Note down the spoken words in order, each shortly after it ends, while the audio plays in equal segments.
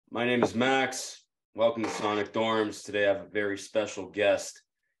My name is Max. Welcome to Sonic Dorms. Today I have a very special guest,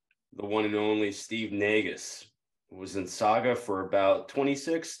 the one and only Steve Negus, who was in SAGA for about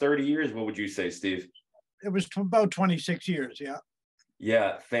 26, 30 years. What would you say, Steve? It was about 26 years, yeah.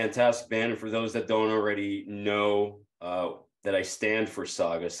 Yeah, fantastic band. And for those that don't already know that I stand for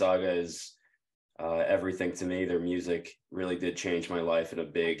SAGA, SAGA is everything to me. Their music really did change my life in a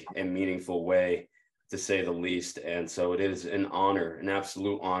big and meaningful way, to say the least. And so it is an honor, an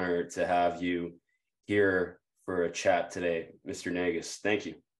absolute honor to have you here for a chat today, Mr. Negus. Thank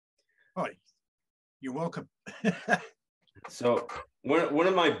you. Oh, you're welcome. So one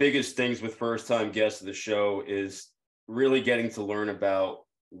of my biggest things with first-time guests of the show is really getting to learn about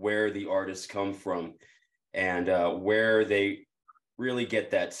where the artists come from and where they really get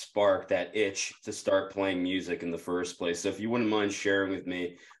that spark, that itch to start playing music in the first place. So if you wouldn't mind sharing with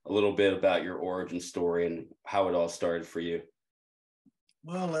me a little bit about your origin story and how it all started for you.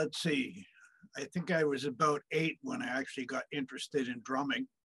 Well, let's see. I think I was about 8 when I actually got interested in drumming.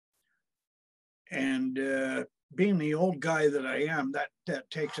 And being the old guy that I am, that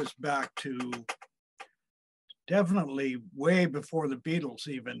takes us back to definitely way before the Beatles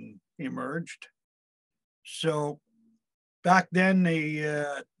even emerged. So back then,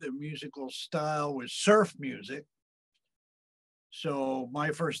 the musical style was surf music. So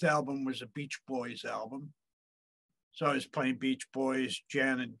my first album was a Beach Boys album. So I was playing Beach Boys,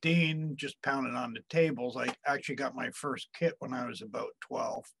 Jan and Dean, just pounding on the tables. I actually got my first kit when I was about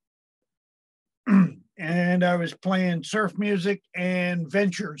 12. And I was playing surf music and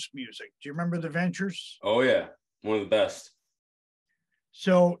Ventures music. Do you remember the Ventures? Oh, yeah. One of the best.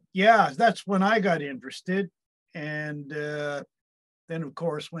 So, yeah, that's when I got interested. And then, of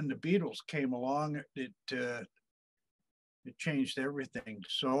course, when the Beatles came along, it changed everything.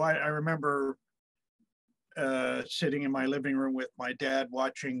 So I remember sitting in my living room with my dad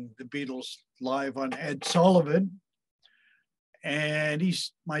watching the Beatles live on Ed Sullivan. And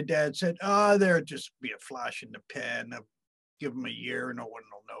my dad said, there'll just be a flash in the pan. Give them a year, no one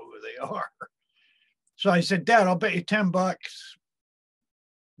will know who they are. So I said, Dad, I'll bet you $10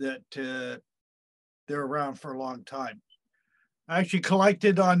 that they're around for a long time. I actually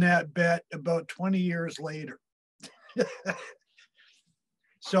collected on that bet about 20 years later.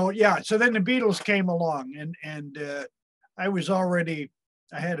 So then the Beatles came along, and I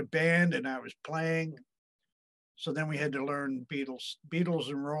had a band and I was playing. So then we had to learn Beatles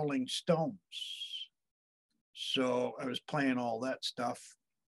and Rolling Stones. So I was playing all that stuff.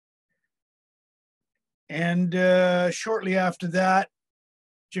 And shortly after that,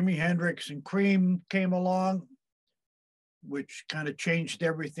 Jimi Hendrix and Cream came along, which kind of changed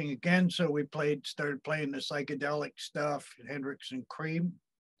everything again. So we started playing the psychedelic stuff, Hendrix and Cream.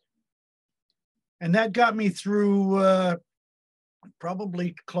 And that got me through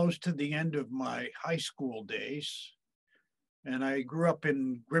probably close to the end of my high school days. And I grew up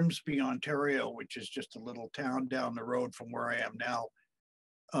in Grimsby, Ontario, which is just a little town down the road from where I am now,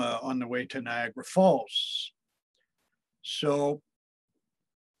 on the way to Niagara Falls. So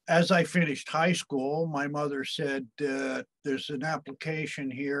as I finished high school, my mother said, there's an application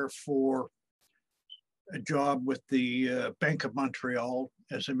here for a job with the Bank of Montreal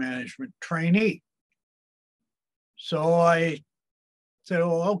as a management trainee. So I said,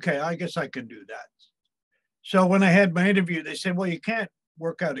 oh, okay, I guess I can do that. So when I had my interview, they said, well, you can't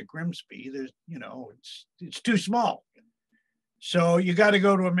work out at Grimsby. It's too small. So you got to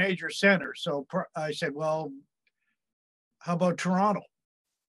go to a major center. So I said, well, how about Toronto?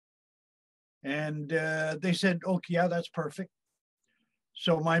 And they said, okay, yeah, that's perfect.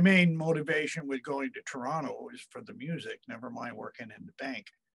 So my main motivation with going to Toronto was for the music, never mind working in the bank.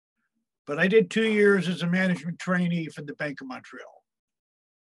 But I did 2 years as a management trainee for the Bank of Montreal.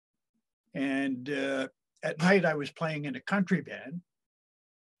 And at night, I was playing in a country band.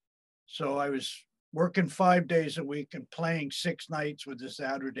 So I was working 5 days a week and playing 6 nights with a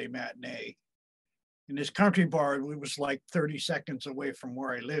Saturday matinee. In this country bar, it was like 30 seconds away from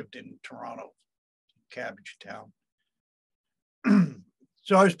where I lived in Toronto, Cabbagetown.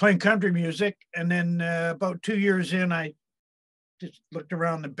 So I was playing country music. And then about 2 years in, I just looked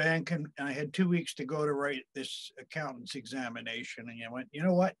around the bank and I had 2 weeks to go to write this accountant's examination. And I went, you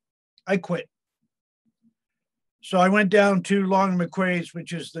know what? I quit. So I went down to Long McQuaid's,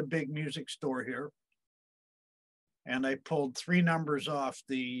 which is the big music store here. And I pulled 3 numbers off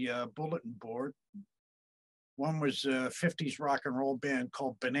the bulletin board. One was a 50s rock and roll band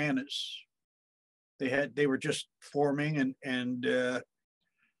called Bananas. They were just forming, and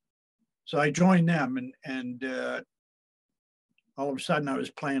so I joined them, and all of a sudden I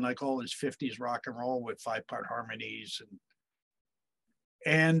was playing like all this 50s rock and roll with 5-part harmonies, and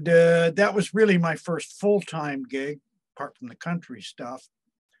And that was really my first full-time gig, apart from the country stuff.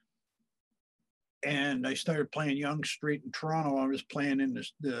 And I started playing Yonge Street in Toronto. I was playing in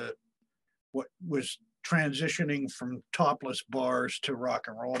what was transitioning from topless bars to rock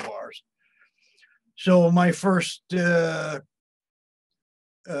and roll bars. So my first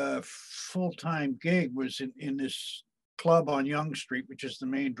full-time gig was in this club on Yonge Street, which is the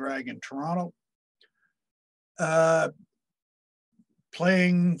main drag in Toronto,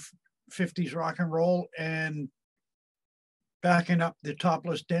 playing 50s rock and roll and backing up the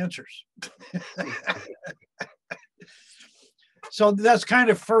topless dancers. So that's kind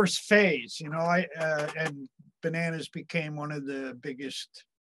of first phase, you know. And Bananas became one of the biggest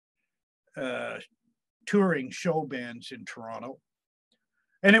touring show bands in Toronto.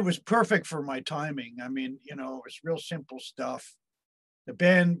 And it was perfect for my timing. I mean, you know, it was real simple stuff. The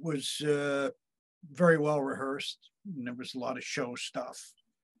band was very well rehearsed, and there was a lot of show stuff.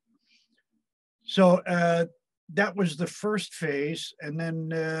 So that was the first phase. And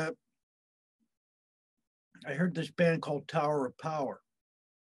then I heard this band called Tower of Power.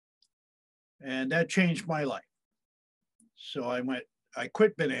 And that changed my life. So I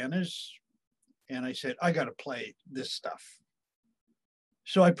quit Bananas, and I said, I got to play this stuff.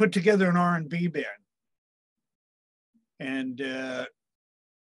 So I put together an R&B band, and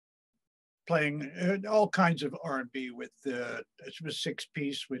playing all kinds of R&B with, it was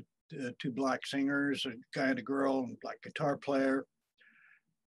 6-piece with 2 black singers, a guy and a girl, and black guitar player,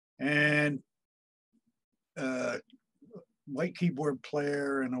 and white keyboard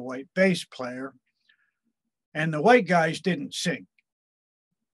player and a white bass player. And the white guys didn't sing.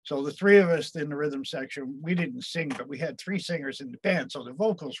 So the 3 of us in the rhythm section, we didn't sing, but we had 3 singers in the band. So the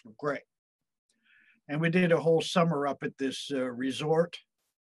vocals were great. And we did a whole summer up at this resort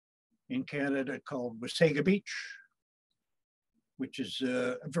in Canada called SAGA Beach, which is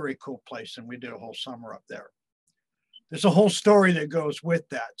a very cool place. And we did a whole summer up there. There's a whole story that goes with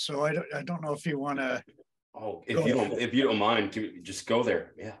that. So I don't know if you want to. Oh, if you don't mind, just go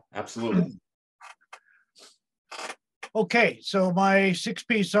there. Yeah, absolutely. Okay, so my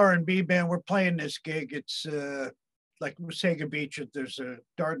 6-piece R&B band, we're playing this gig. It's like Sega Beach. There's a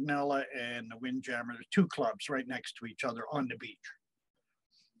Dardanella and the Windjammer. There's 2 clubs right next to each other on the beach.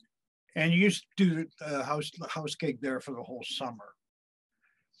 And you used to do a house gig there for the whole summer.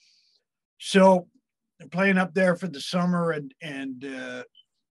 So I'm playing up there for the summer, and the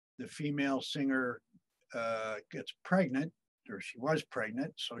female singer gets pregnant, or she was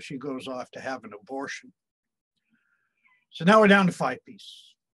pregnant, so she goes off to have an abortion. So now we're down to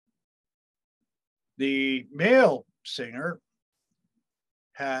 5-piece. The male singer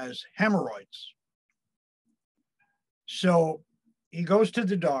has hemorrhoids. So he goes to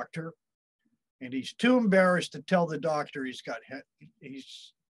the doctor, and he's too embarrassed to tell the doctor he's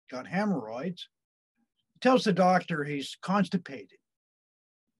got hemorrhoids. He tells the doctor he's constipated.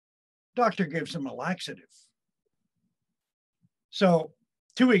 Doctor gives him a laxative. So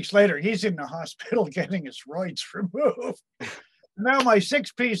 2 weeks later, he's in the hospital getting his roids removed. Now my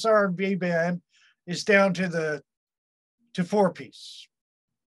 6-piece R&B band is down to 4-piece.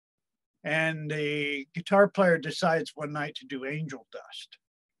 And the guitar player decides one night to do Angel Dust.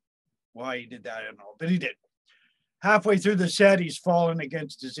 Why he did that, I don't know, but he did. Halfway through the set, he's falling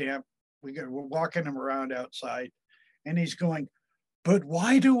against his amp. We're walking him around outside, and he's going, but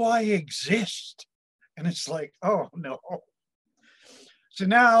why do I exist? And it's like, oh no. So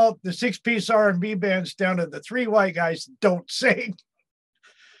now the 6-piece R&B band's down to the 3 white guys that don't sing.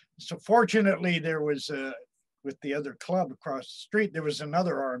 So fortunately, there was with the other club across the street, there was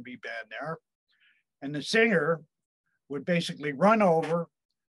another R&B band there, and the singer would basically run over,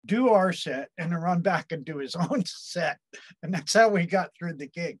 do our set, and then run back and do his own set, and that's how we got through the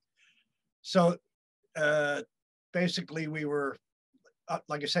gig. So basically, we were,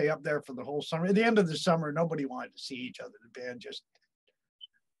 like I say, up there for the whole summer. At the end of the summer, nobody wanted to see each other. The band just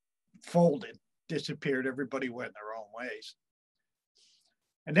folded, disappeared. Everybody went their own ways.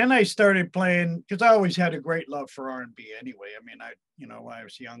 And then I started playing, because I always had a great love for R&B anyway. I mean, when I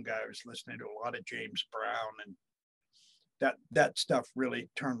was a young guy, I was listening to a lot of James Brown, and that stuff really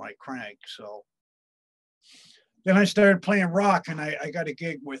turned my crank. So then I started playing rock, and I got a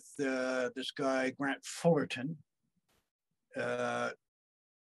gig with this guy, Grant Fullerton. I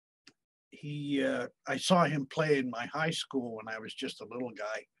saw him play in my high school when I was just a little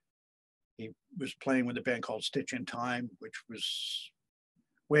guy. He was playing with a band called Stitch in Time, which was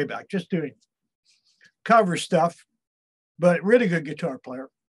way back, just doing cover stuff, but really good guitar player.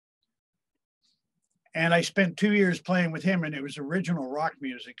 And I spent 2 years playing with him, and it was original rock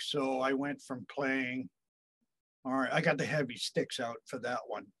music. So I went from playing All right, I got the heavy sticks out for that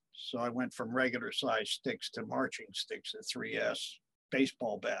one. So I went from regular size sticks to marching sticks at 3S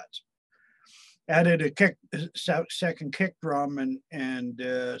baseball bats. Added a second kick drum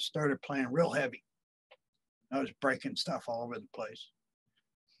and started playing real heavy. I was breaking stuff all over the place.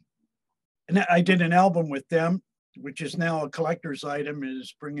 And I did an album with them, which is now a collector's item,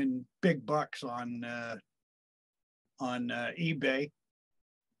 is bringing big bucks on eBay.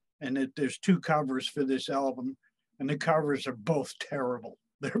 And there's 2 covers for this album, and the covers are both terrible.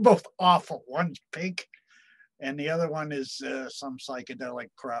 They're both awful. One's pink, and the other one is some psychedelic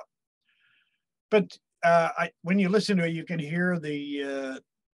crap. But when you listen to it, you can hear the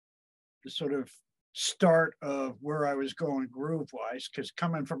sort of start of where I was going groove-wise, because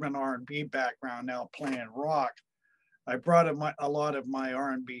coming from an R&B background, now playing rock, I brought a lot of my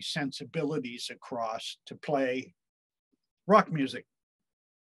R&B sensibilities across to play rock music.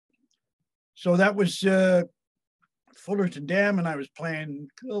 So that was Fullerton Dam, and I was playing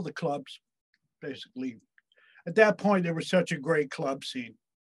all the clubs, basically. At that point, there was such a great club scene.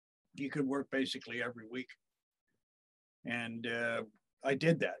 You could work basically every week. And I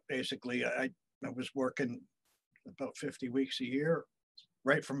did that, basically. I was working about 50 weeks a year,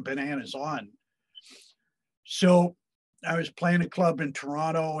 right from Bananas on. So I was playing a club in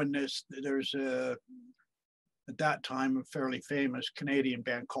Toronto, and there's at that time, a fairly famous Canadian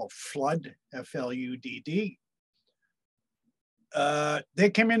band called Flood, F-L-U-D-D. They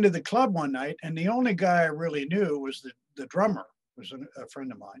came into the club one night, and the only guy I really knew was the drummer, was a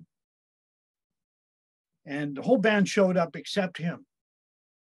friend of mine. And the whole band showed up except him.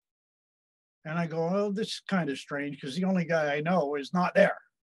 And I go, oh, this is kind of strange, because the only guy I know is not there.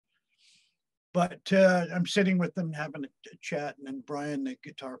 But I'm sitting with them having a chat, and then Brian, the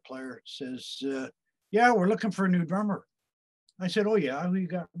guitar player, says, yeah, we're looking for a new drummer. I said, oh yeah, who you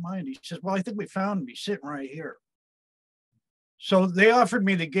got in mind? He says, well, I think we found him. He's sitting right here. So they offered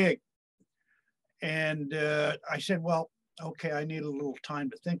me the gig. And I said, well, okay, I need a little time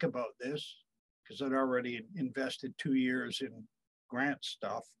to think about this, because I'd already invested 2 years in grant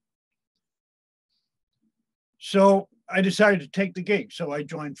stuff. So I decided to take the gig. So I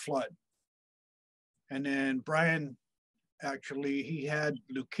joined Flood. And then Brian, actually, he had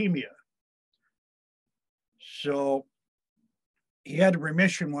leukemia. So he had a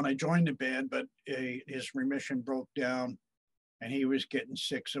remission when I joined the band, but his remission broke down and he was getting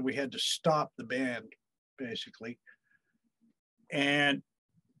sick. So we had to stop the band, basically. And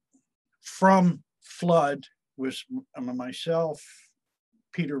from Flood was myself,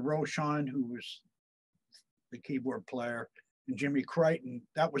 Peter Rochon, who was the keyboard player, and Jimmy Crichton.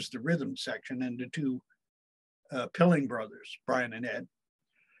 That was the rhythm section, and the 2 Pilling brothers, Brian and Ed.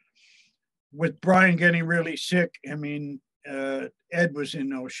 With Brian getting really sick, I mean, Ed was in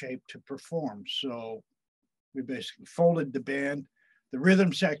no shape to perform. So we basically folded the band. The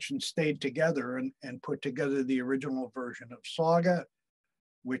rhythm section stayed together and put together the original version of SAGA,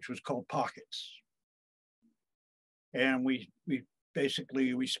 which was called Pockets. And we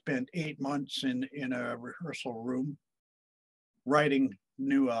spent 8 months in a rehearsal room writing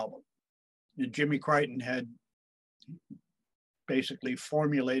new album. And Jimmy Crichton had basically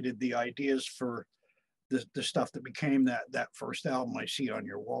formulated the ideas for the stuff that became that first album I see on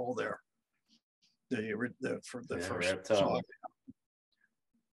your wall there. The first song.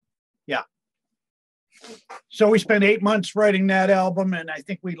 Yeah. So we spent 8 months writing that album, and I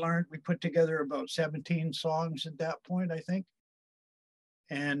think we put together about 17 songs at that point, I think,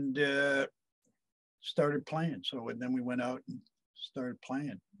 and started playing. So and then we went out and started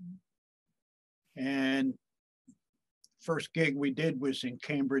playing. And first gig we did was in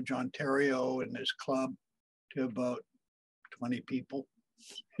Cambridge, Ontario, in this club to about 20 people.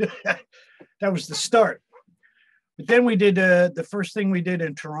 That was the start. But then we did the first thing we did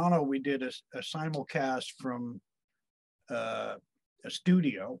in Toronto, we did a simulcast from a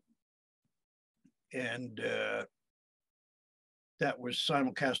studio. And that was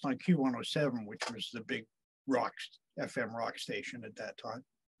simulcast on Q107, which was the big FM rock station at that time.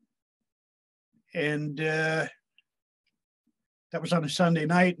 And that was on a Sunday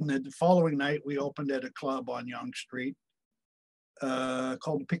night, and the following night we opened at a club on Yonge Street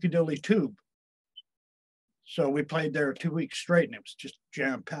called the Piccadilly Tube. So we played there 2 weeks straight, and it was just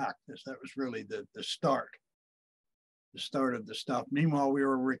jam-packed. That was really the start of the stuff. Meanwhile, we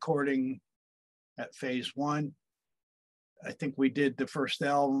were recording at Phase 1. I think we did the first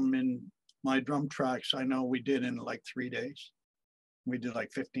album in my drum tracks. I know we did in like 3 days. We did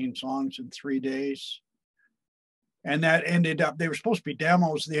like 15 songs in 3 days. And that ended up, they were supposed to be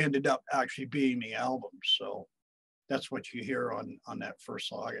demos. They ended up actually being the album. So that's what you hear on that first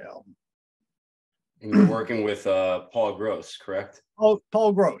SAGA album. And you're working with Paul Gross, correct?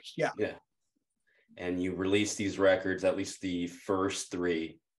 Paul Gross, yeah. Yeah. And you released these records, at least the first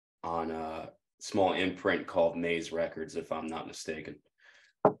three, on a small imprint called Maze Records, if I'm not mistaken.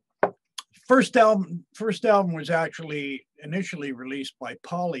 First album was actually initially released by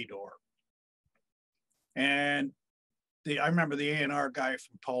Polydor. And I remember the A&R guy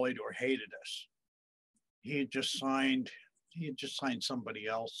from Polydor hated us. He had just signed somebody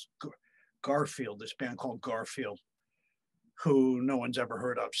else, Garfield, this band called Garfield, who no one's ever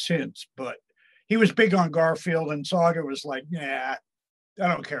heard of since. But he was big on Garfield, and Saga was like, nah, I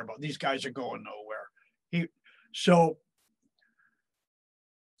don't care about these guys are going nowhere. So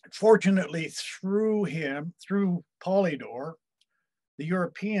fortunately through Polydor, the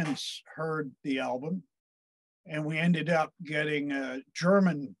Europeans heard the album, and we ended up getting a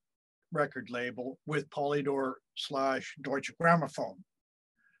German record label with Polydor / Deutsche Grammophon.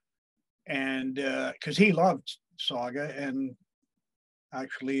 And because he loved Saga, and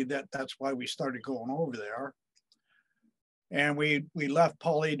actually that's why we started going over there. And we left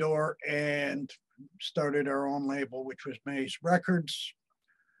Polydor and started our own label, which was Maze Records,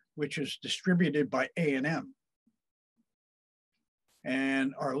 which is distributed by A&M.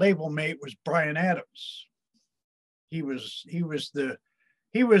 And our label mate was Brian Adams. He was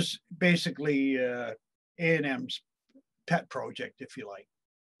basically A&M's pet project, if you like.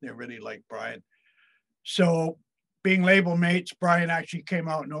 They really liked Brian. So being label mates, Brian actually came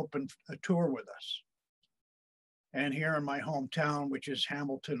out and opened a tour with us. And here in my hometown, which is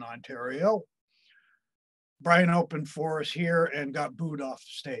Hamilton, Ontario, Brian opened for us here and got booed off the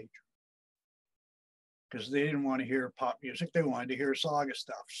stage because they didn't want to hear pop music. They wanted to hear Saga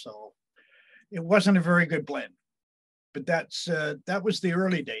stuff. So it wasn't a very good blend. But that was the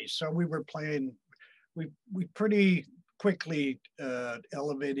early days. So we were playing, we pretty quickly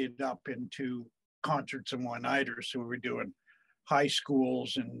elevated up into concerts and one-nighters. So we were doing high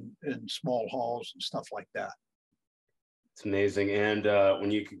schools and small halls and stuff like that. It's amazing. And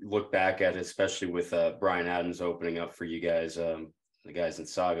when you look back at it, especially with Brian Adams opening up for you guys, the guys in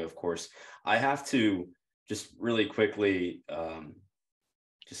Saga, of course, I have to just really quickly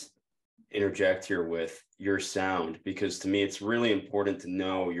just interject here with your sound, because to me, it's really important to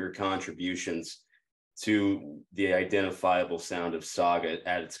know your contributions to the identifiable sound of Saga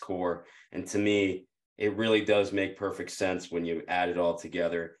at its core. And to me, it really does make perfect sense when you add it all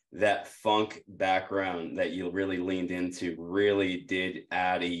together. That funk background that you really leaned into really did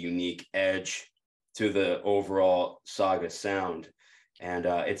add a unique edge to the overall Saga sound. And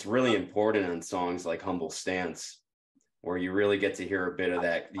it's really important on songs like Humble Stance, where you really get to hear a bit of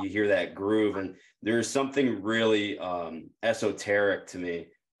that. You hear that groove, and there's something really esoteric to me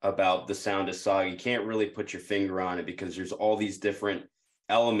about the sound of Saga. You can't really put your finger on it because there's all these different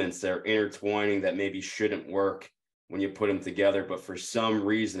elements that are intertwining that maybe shouldn't work when you put them together, but for some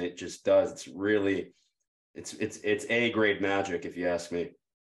reason it just does. It's really, it's A-grade magic, if you ask me.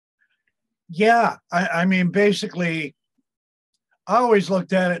 Yeah, I mean, basically, I always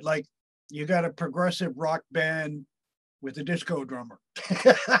looked at it like you got a progressive rock band with a disco drummer.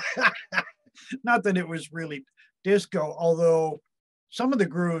 Not that it was really disco, although some of the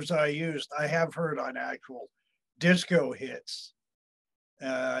grooves I used, I have heard on actual disco hits.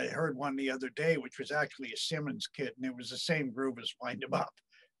 I heard one the other day, which was actually a Simmons kit, and it was the same groove as Wind 'Em Up,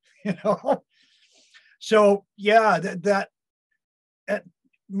 you know? So yeah, that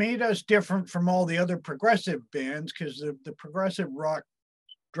made us different from all the other progressive bands, because the progressive rock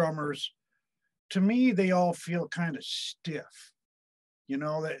drummers, to me, they all feel kind of stiff. You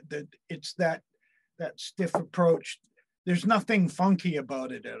know, that it's that stiff approach. There's nothing funky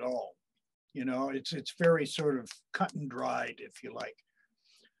about it at all. You know, it's very sort of cut and dried, if you like.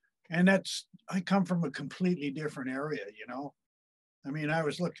 And I come from a completely different area, you know. I mean, I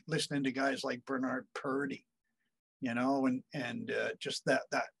was listening to guys like Bernard Purdy, you know, and just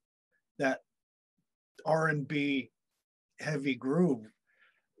that R&B heavy groove,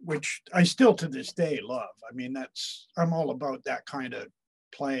 which I still to this day love. I mean, I'm all about that kind of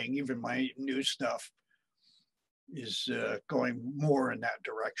playing. Even my new stuff is going more in that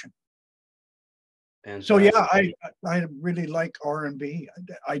direction. And so yeah, I really like R&B.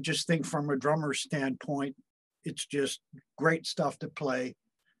 I just think from a drummer standpoint, it's just great stuff to play,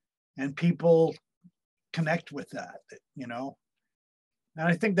 and people connect with that, you know. And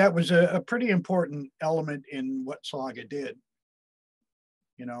I think that was a pretty important element in what Saga did,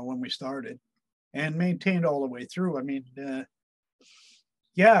 you know, when we started, and maintained all the way through. I mean,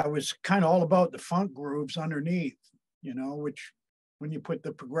 yeah, it was kind of all about the funk grooves underneath, you know, which when you put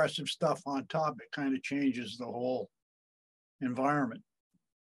the progressive stuff on top, it kind of changes the whole environment.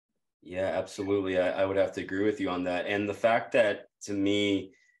 Yeah, absolutely. I would have to agree with you on that. And the fact that, to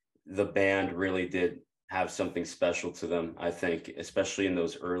me, the band really did have something special to them, I think, especially in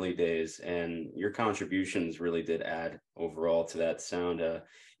those early days. And your contributions really did add overall to that sound.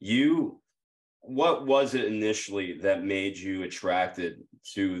 You, what was it initially that made you attracted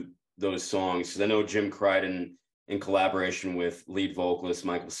to those songs? Because I know Jim Crichton, in collaboration with lead vocalist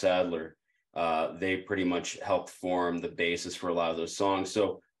Michael Sadler, they pretty much helped form the basis for a lot of those songs.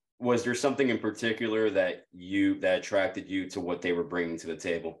 So, was there something in particular that attracted you to what they were bringing to the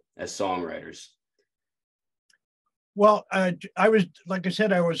table as songwriters? Well, I was, like I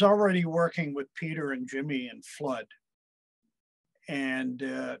said, I was already working with Peter and Jimmy and Flood, and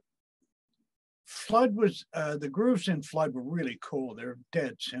Flood was the grooves in Flood were really cool. They're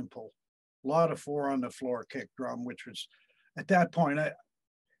dead simple. A lot of 4 on the floor kick drum, which was at that point,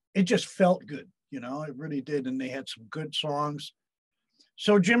 it just felt good, it really did. And they had some good songs.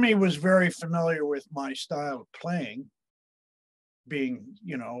 So Jimmy was very familiar with my style of playing, being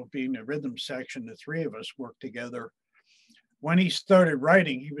a rhythm section. The three of us worked together. When he started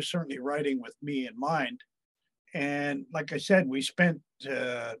writing, he was certainly writing with me in mind. And like I said, we spent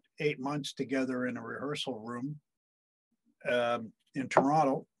 8 months together in a rehearsal room in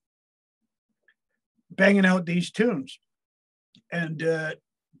Toronto, banging out these tunes. And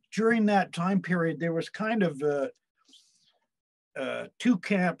during that time period, there was kind of two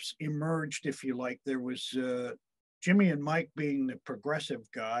camps emerged, if you like. There was Jimmy and Mike being the progressive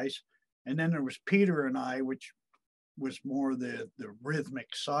guys, and then there was Peter and I, which was more the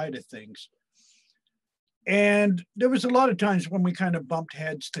rhythmic side of things. And there was a lot of times when we kind of bumped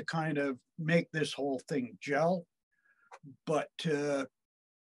heads to kind of make this whole thing gel, but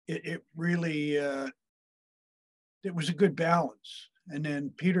it really it was a good balance. And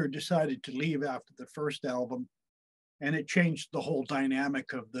then Peter decided to leave after the first album, and it changed the whole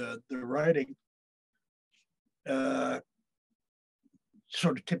dynamic of the writing, sort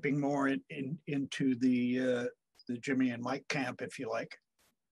of tipping more into the Jimmy and Mike camp, if you like.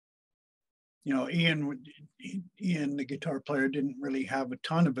 Ian, the guitar player, didn't really have a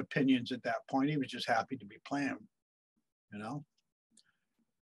ton of opinions at that point. He was just happy to be playing,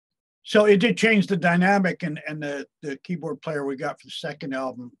 So it did change the dynamic, and the keyboard player we got for the second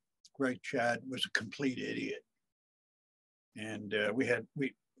album, Greg Chad, was a complete idiot. And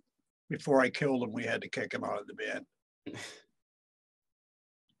before I killed him, we had to kick him out of the band.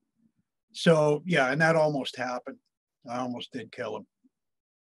 So yeah, and that almost happened. I almost did kill him.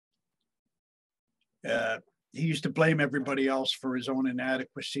 He used to blame everybody else for his own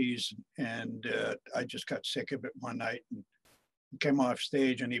inadequacies, and I just got sick of it one night and came off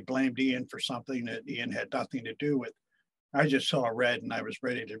stage, and he blamed Ian for something that Ian had nothing to do with. I just saw red, and I was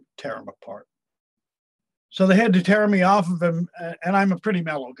ready to tear him apart. So they had to tear me off of him, and I'm a pretty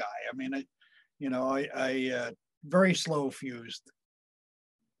mellow guy. I mean, I very slow fused,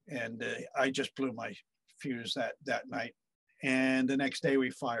 and I just blew my fuse that night. And the next day we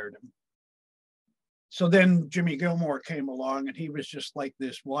fired him. So then Jimmy Gilmore came along, and he was just like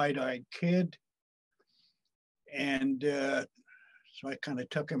this wide-eyed kid. And so I kind of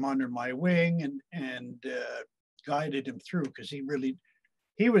took him under my wing and guided him through, because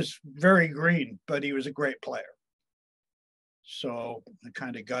he was very green, but he was a great player. So I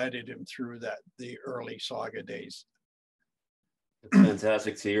kind of guided him through the early SAGA days. It's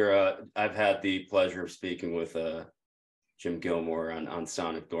fantastic to hear. I've had the pleasure of speaking with Jim Gilmore on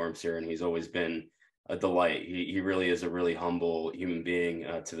Sonic Dorms here, and he's always been a delight. He really is a really humble human being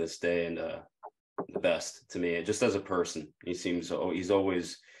to this day, and the best to me, just as a person. He's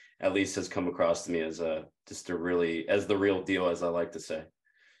always, at least, has come across to me as as the real deal, as I like to say.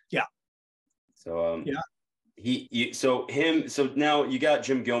 Yeah. So yeah. So now you got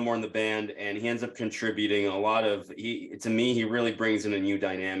Jim Gilmore in the band, and he ends up contributing a lot of, to me, he really brings in a new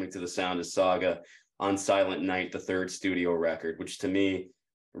dynamic to the sound of SAGA on Silent Night, the third studio record, which to me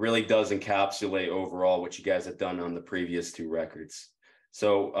really does encapsulate overall what you guys have done on the previous two records.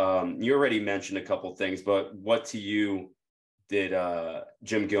 So you already mentioned a couple things, but what to you did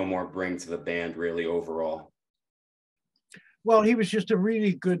Jim Gilmore bring to the band really overall? Well, he was just a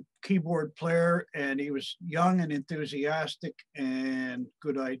really good keyboard player, and he was young and enthusiastic and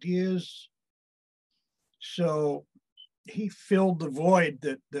good ideas. So he filled the void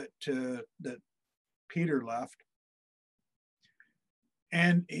that Peter left.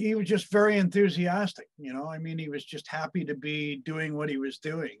 And he was just very enthusiastic, I mean, he was just happy to be doing what he was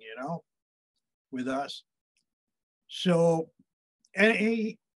doing, with us. So, and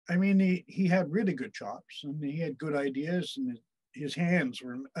he had really good chops, and he had good ideas, and his hands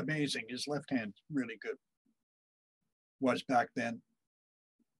were amazing. His left hand really good, was back then.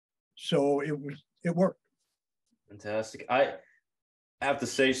 So it worked. Fantastic. I have to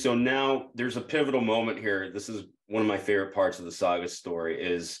say, so now there's a pivotal moment here. This is one of my favorite parts of the SAGA story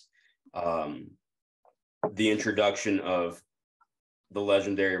is the introduction of the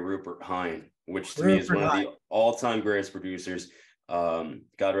legendary Rupert Hine, which to me is one of the all-time greatest producers. God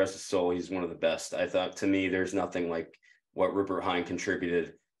rest his soul, he's one of the best. I thought, to me, there's nothing like what Rupert Hine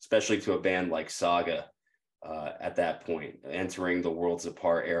contributed, especially to a band like SAGA at that point, entering the Worlds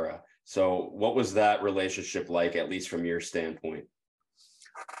Apart era. So what was that relationship like, at least from your standpoint?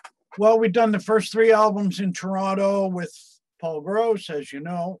 Well, we'd done the first 3 albums in Toronto with Paul Gross, as you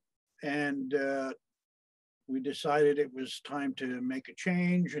know, and we decided it was time to make a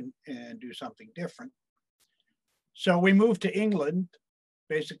change and do something different. So we moved to England.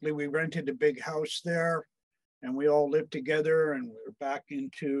 Basically, we rented a big house there and we all lived together, and we were back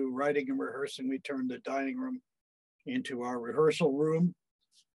into writing and rehearsing. We turned the dining room into our rehearsal room.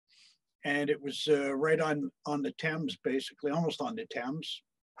 And it was right on the Thames, basically, almost on the Thames,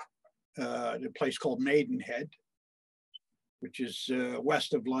 a place called Maidenhead, which is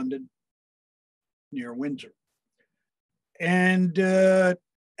west of London, near Windsor. And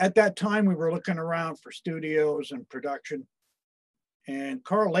at that time, we were looking around for studios and production. And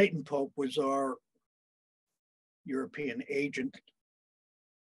Carl Leighton Pope was our European agent.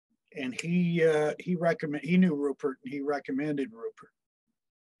 And he knew Rupert, and he recommended Rupert.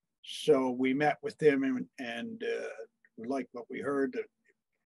 So we met with him, and we liked what we heard.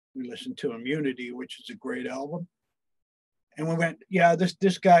 We listened to Immunity, which is a great album. And we went, yeah,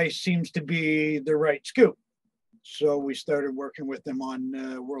 this guy seems to be the right scoop. So we started working with him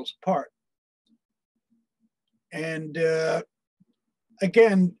on Worlds Apart. And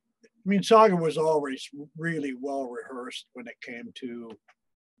again, I mean, SAGA was always really well rehearsed when it came to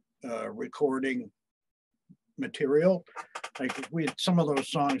recording material. Like some of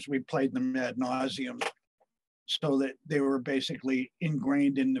those songs, we played them ad nauseum, so that they were basically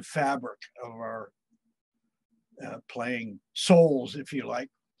ingrained in the fabric of our playing souls, if you like.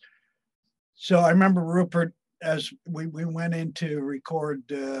 So I remember Rupert, as we went in to record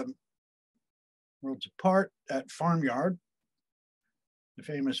Worlds Apart at Farmyard, the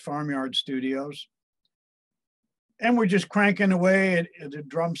famous Farmyard Studios. And we're just cranking away. The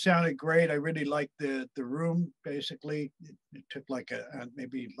drum sounded great. I really liked the room, basically. It took like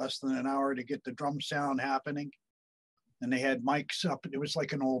maybe less than an hour to get the drum sound happening. And they had mics up. It was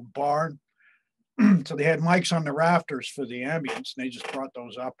like an old barn. So they had mics on the rafters for the ambience, and they just brought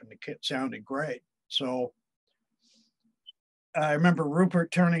those up, and the kit sounded great. So I remember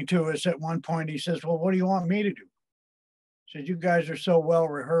Rupert turning to us at one point. He says, well, what do you want me to do? He said, you guys are so well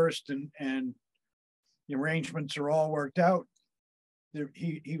rehearsed, and the arrangements are all worked out.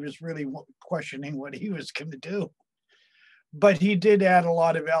 He was really questioning what he was going to do. But he did add a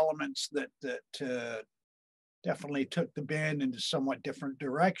lot of elements that definitely took the band into somewhat different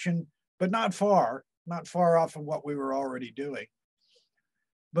direction, but not far off of what we were already doing.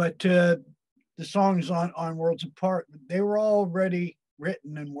 But the songs on Worlds Apart, they were already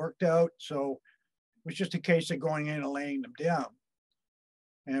written and worked out. So it was just a case of going in and laying them down.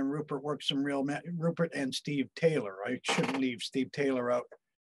 And Rupert worked some Rupert and Steve Taylor. I shouldn't leave Steve Taylor out,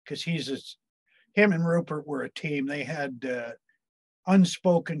 because him and Rupert were a team. They had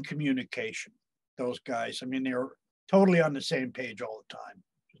unspoken communication, those guys. I mean, they were totally on the same page all the time.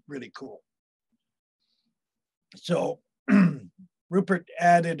 Really cool. So Rupert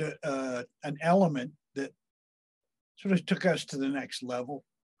added an element that sort of took us to the next level.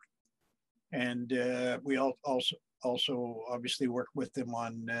 And we also obviously worked with them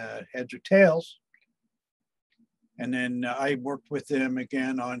on Heads or Tails. And then I worked with them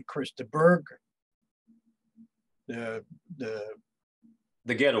again on Krista Berg, the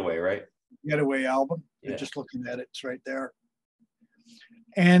Getaway, right? Getaway album. Yeah. Just looking at it, it's right there.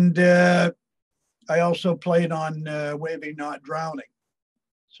 And I also played on Waving Not Drowning.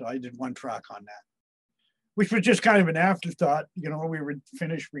 So I did one track on that, which was just kind of an afterthought. You know, we would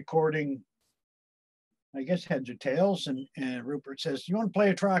finish recording, I guess, Heads or Tails, and Rupert says, you want to play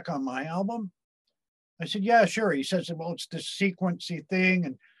a track on my album? I said, yeah, sure. He says, well, it's this sequency thing,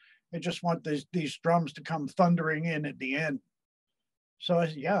 and I just want these drums to come thundering in at the end. So I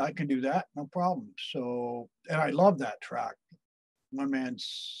said, yeah, I can do that, no problem. So, and I love that track, One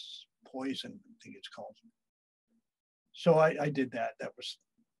Man's Poison, I think it's called. So I did that. That was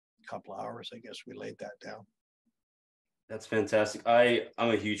a couple of hours, I guess. We laid that down. That's fantastic. I'm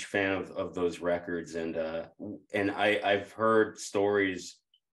a huge fan of those records, and I've heard stories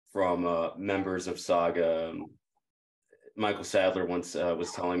from members of SAGA. Michael Sadler once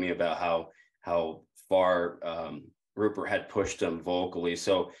was telling me about how far Rupert had pushed him vocally.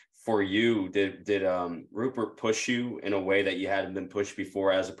 So for you, did Rupert push you in a way that you hadn't been pushed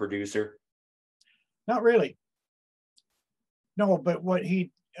before as a producer? Not really. No, but what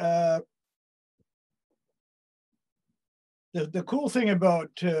he the cool thing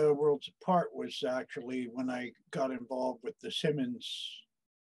about Worlds Apart was actually when I got involved with the Simmons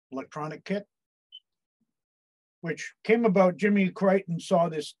electronic kit, which came about. Jimmy Crichton saw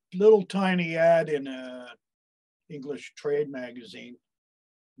this little tiny ad in a English trade magazine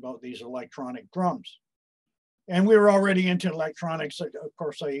about these electronic drums. And we were already into electronics. Of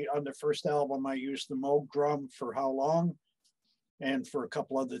course, on the first album, I used the Moog drum for How Long and for a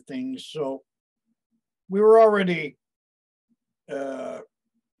couple other things. So we were already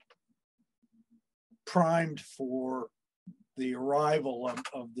primed for the arrival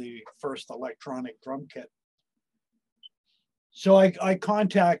of the first electronic drum kit. So I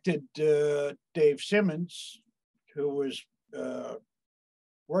contacted Dave Simmons, who was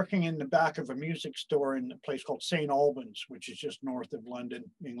working in the back of a music store in a place called St. Albans, which is just north of London,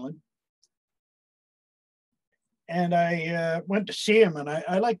 England. And I went to see him, and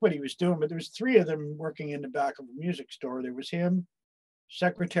I liked what he was doing, but there was three of them working in the back of a music store. There was him,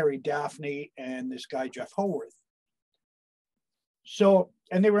 Secretary Daphne, and this guy, Jeff Howarth. So,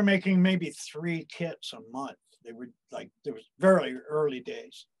 and they were making maybe 3 kits a month. They were like, there was very early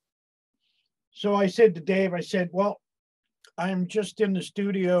days. So I said to Dave, I said, well, I'm just in the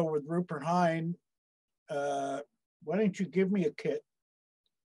studio with Rupert Hine. Why don't you give me a kit?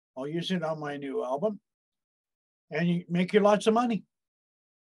 I'll use it on my new album and you make you lots of money.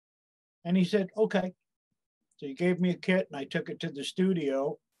 And he said, okay. So he gave me a kit and I took it to the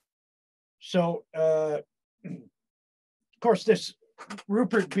studio. So, of course, this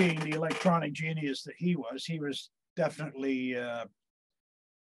Rupert being the electronic genius that he was definitely,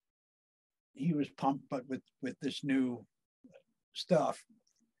 he was pumped, but with this new stuff.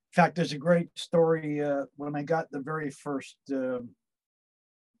 In fact, there's a great story when I got the very first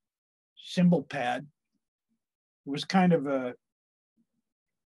cymbal pad. It was kind of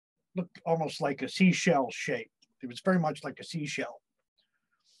looked almost like a seashell shape. It was very much like a seashell.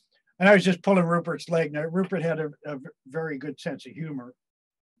 And I was just pulling Rupert's leg. Now, Rupert had a very good sense of humor.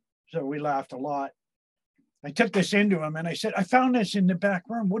 So we laughed a lot. I took this into him and I said, I found this in the back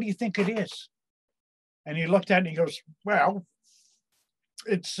room. What do you think it is? And he looked at it and he goes, well,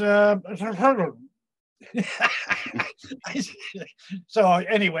 it's so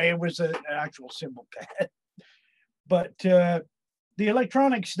anyway, it was an actual cymbal pad. But the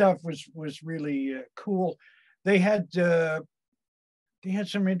electronic stuff was really cool. They had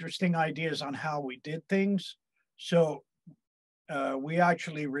some interesting ideas on how we did things. So we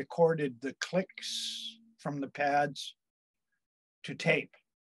actually recorded the clicks from the pads to tape.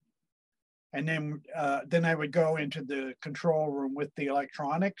 And then I would go into the control room with the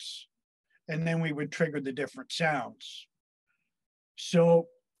electronics, and then we would trigger the different sounds. So,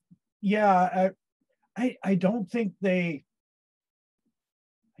 yeah, I don't think they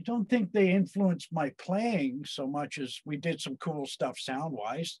influenced my playing so much as we did some cool stuff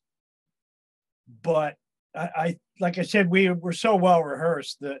sound-wise. But I like I said, we were so well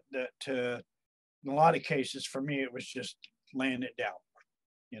rehearsed that in a lot of cases for me it was just laying it down,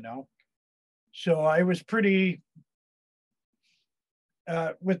 you know. So I was pretty,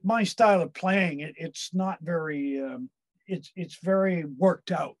 with my style of playing, it's not very, it's very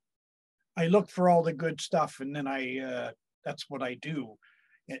worked out. I look for all the good stuff and then that's what I do.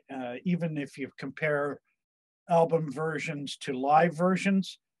 Even if you compare album versions to live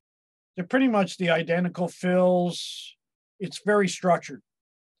versions, they're pretty much the identical fills. It's very structured.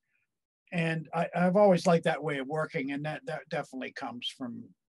 And I've always liked that way of working, and that definitely comes from,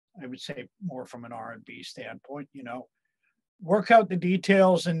 I would say, more from an R&B standpoint, you know. Work out the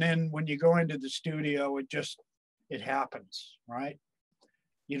details, and then when you go into the studio, it happens, right?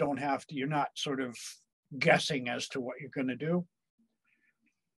 You don't have to, you're not sort of guessing as to what you're going to do.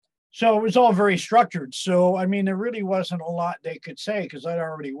 So it was all very structured. So, I mean, there really wasn't a lot they could say because I'd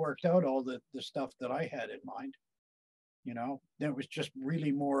already worked out all the stuff that I had in mind, you know. It was just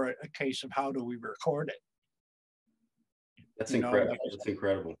really more a case of how do we record it. That's incredible. That's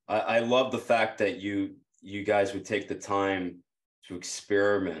incredible. I love the fact that you guys would take the time to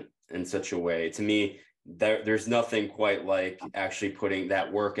experiment in such a way. To me, there's nothing quite like actually putting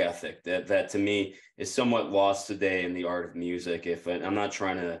that work ethic that to me is somewhat lost today in the art of music. If I'm not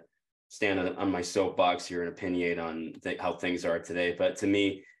trying to stand on my soapbox here and opinionate on how things are today, but to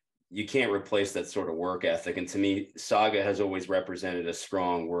me, you can't replace that sort of work ethic. And to me, Saga has always represented a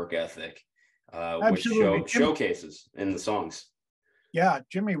strong work ethic. Which showcases in the songs. Yeah,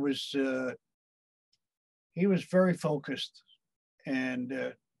 Jimmy was he was very focused,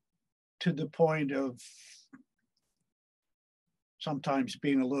 and to the point of sometimes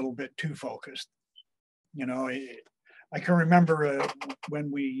being a little bit too focused. You know, I can remember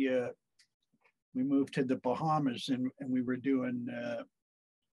when we moved to the Bahamas and we were doing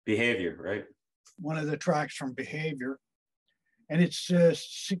Behavior, right? one of the tracks from Behavior, and it's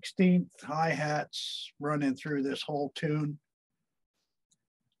 16th hi-hats running through this whole tune.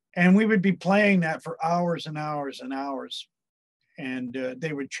 And we would be playing that for hours and hours and hours. And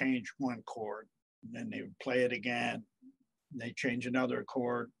they would change one chord, and then they would play it again. They change another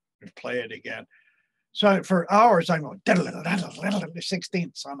chord and play it again. So for hours, I'm going,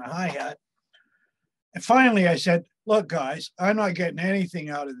 16ths on a hi-hat. And finally, I said, look, guys, I'm not getting anything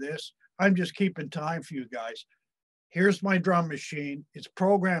out of this. I'm just keeping time for you guys. Here's my drum machine. It's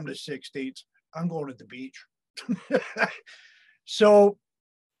programmed to 16ths. I'm going to the beach. So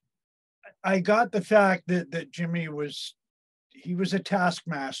I got the fact that Jimmy was a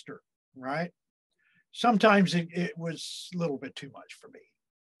taskmaster, right? Sometimes it was a little bit too much for me.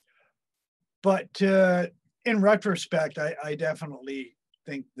 But in retrospect, I definitely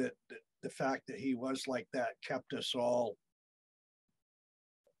think that the fact that he was like that kept us all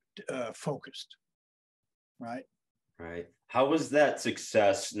focused, right? Right. How was that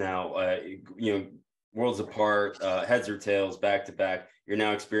success now? Worlds apart, heads or tails, back to back. You're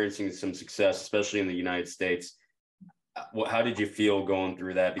now experiencing some success, especially in the United States. How did you feel going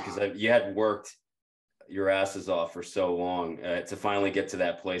through that? Because you had worked your asses off for so long to finally get to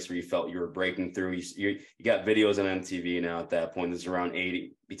that place where you felt you were breaking through. You got videos on MTV now at that point. This is around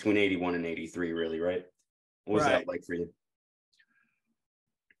between 81 and 83, really, right? What was that like for you?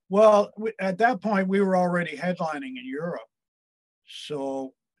 Well, at that point, we were already headlining in Europe.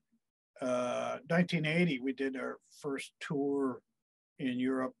 So 1980, we did our first tour in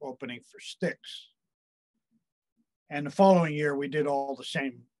Europe opening for Styx. And the following year, we did all the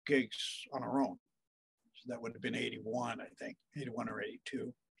same gigs on our own. So that would have been 81, I think, 81 or 82.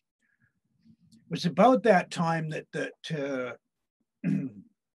 It was about that time that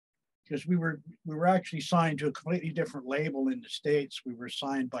because we were actually signed to a completely different label in the States. We were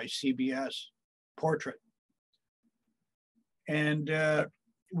signed by CBS Portrait. And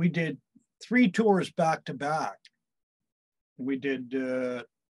we did 3 tours back to back. We did 2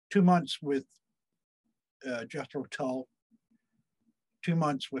 months with Jethro Tull, 2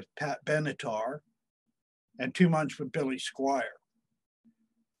 months with Pat Benatar, and 2 months with Billy Squire.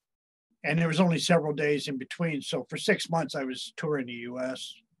 And there was only several days in between. So for 6 months, I was touring the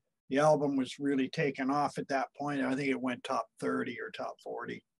US. The album was really taken off at that point. I think it went top 30 or top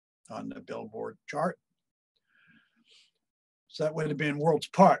 40 on the Billboard chart. So that would have been Worlds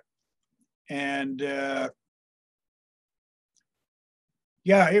Apart. And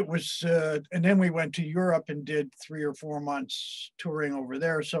yeah, it was, and then we went to Europe and did 3 or 4 months touring over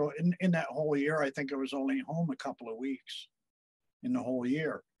there. So in that whole year, I think I was only home a couple of weeks in the whole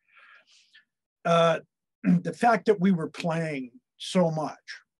year. The fact that we were playing so much,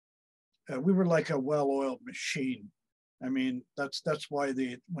 we were like a well-oiled machine. I mean, that's why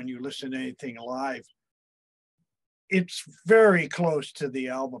when you listen to anything live, it's very close to the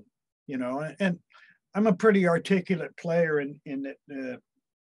album, you know. And I'm a pretty articulate player in that.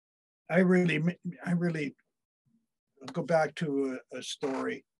 I really go back to a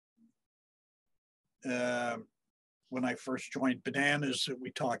story when I first joined Bananas that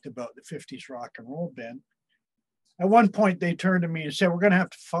we talked about the 50s rock and roll band. At one point, they turned to me and said, "We're going to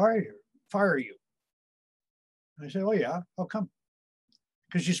have to fire you." I said, "Oh yeah, how come?"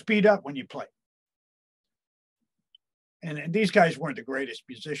 Because you speed up when you play. And these guys weren't the greatest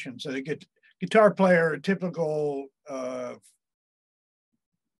musicians. So they get guitar player, typical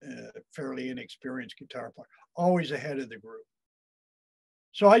fairly inexperienced guitar player, always ahead of the group.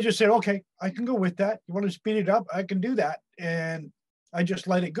 So I just said, okay, I can go with that. You want to speed it up? I can do that. And I just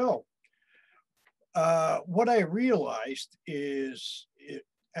let it go. What I realized is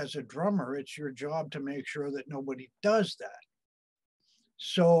as a drummer, it's your job to make sure that nobody does that.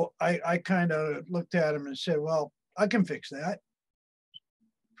 So I kind of looked at him and said, well, I can fix that.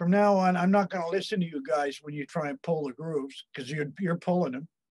 From now on, I'm not going to listen to you guys when you try and pull the grooves because you're pulling them.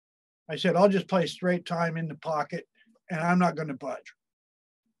 I said, I'll just play straight time in the pocket and I'm not going to budge.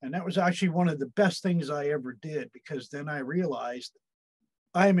 And that was actually one of the best things I ever did, because then I realized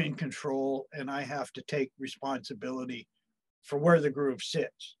I'm in control and I have to take responsibility for where the groove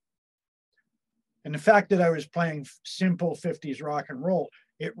sits. And the fact that I was playing simple 50s rock and roll,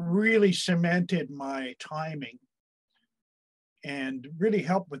 it really cemented my timing and really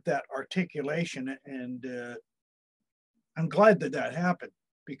helped with that articulation. And I'm glad that that happened,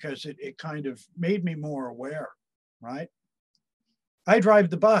 because it kind of made me more aware, right? I drive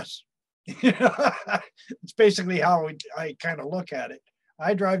the bus. It's basically how I kind of look at it.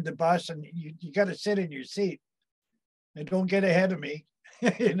 I drive the bus, and you got to sit in your seat and don't get ahead of me.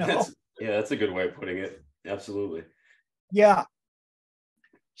 That's a good way of putting it. Absolutely. Yeah.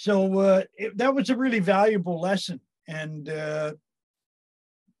 So that was a really valuable lesson, and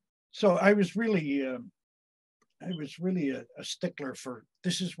so I was really a stickler for,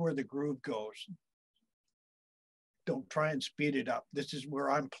 this is where the groove goes. Don't try and speed it up. This is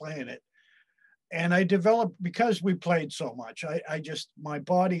where I'm playing it. And I developed, because we played so much, my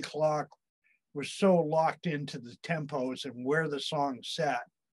body clock was so locked into the tempos and where the song sat.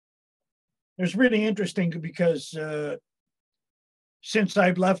 It was really interesting because since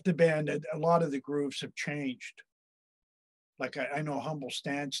I've left the band, a lot of the grooves have changed. Like I know Humble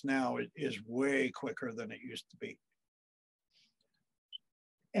Stance now is way quicker than it used to be.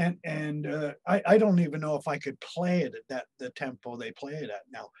 And I don't even know if I could play it at the tempo they play it at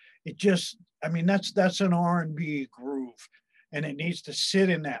now. It just, I mean, that's an R&B groove, and it needs to sit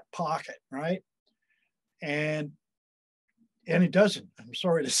in that pocket, right? And it doesn't. I'm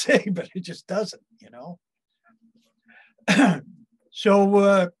sorry to say, but it just doesn't,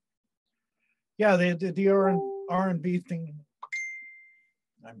 So yeah, the R&B thing.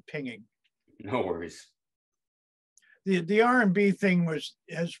 I'm pinging. No worries. The R&B thing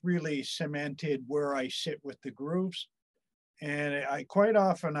has really cemented where I sit with the grooves, and I quite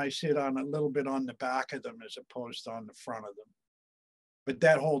often sit on a little bit on the back of them as opposed to on the front of them. But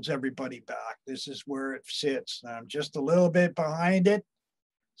that holds everybody back. This is where it sits. I'm just a little bit behind it,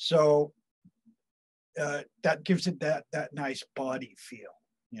 so that gives it that nice body feel,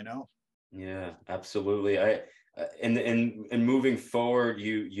 Yeah, absolutely. And moving forward,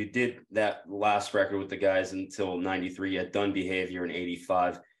 you did that last record with the guys until 93. You had done Behavior in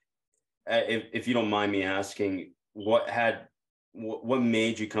 85. If you don't mind me asking, what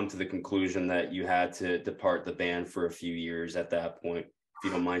made you come to the conclusion that you had to depart the band for a few years at that point? If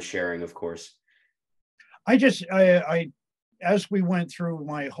you don't mind sharing, of course. I as we went through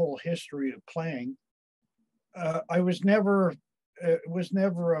my whole history of playing, it was never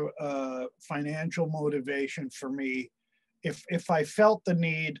a financial motivation for me. If I felt the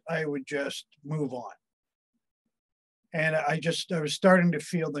need, I would just move on. And I was starting to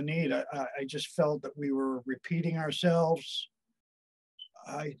feel the need. I just felt that we were repeating ourselves.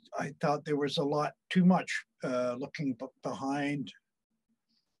 I thought there was a lot too much looking behind.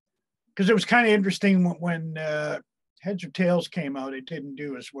 Because it was kind of interesting when Heads or Tails came out, it didn't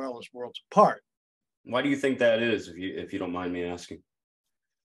do as well as Worlds Apart. Why do you think that is, if you don't mind me asking?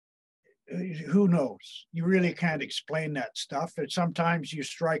 Who knows? You really can't explain that stuff. And sometimes you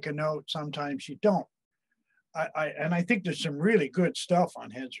strike a note, sometimes you don't. I think there's some really good stuff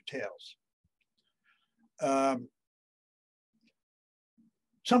on Heads or Tails.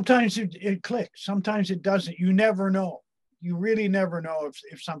 Sometimes it clicks, sometimes it doesn't. You never know. You really never know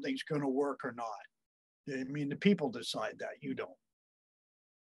if something's going to work or not. I mean, the people decide that, you don't.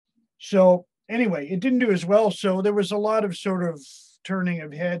 So anyway, it didn't do as well. So there was a lot of sort of turning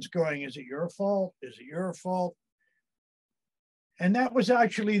of heads going, is it your fault? Is it your fault? And that was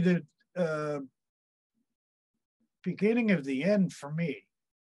actually the beginning of the end for me,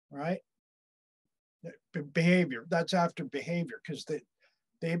 right? Behavior, that's after Behavior, because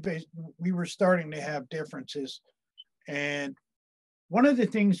we were starting to have differences. And one of the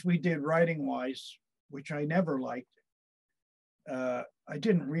things we did writing wise, which I never liked, I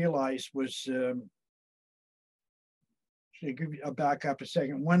didn't realize was, I'll back up a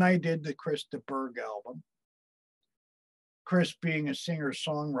second. When I did the Chris de Burgh album, Chris being a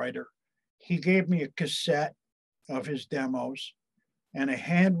singer-songwriter, he gave me a cassette of his demos and a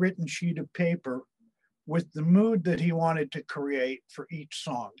handwritten sheet of paper with the mood that he wanted to create for each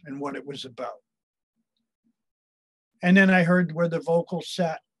song and what it was about. And then I heard where the vocals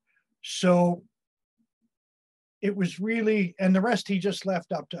sat. So it was really, and the rest he just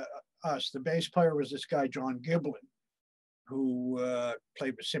left up to us. The bass player was this guy, John Giblin, who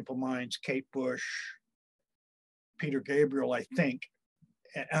played with Simple Minds, Kate Bush, Peter Gabriel, I think.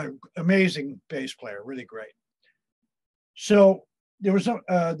 Amazing bass player, really great. So there was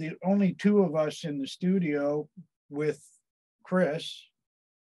the only two of us in the studio with Chris.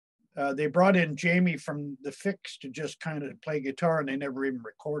 They brought in Jamie from the Fix to just kind of play guitar, and they never even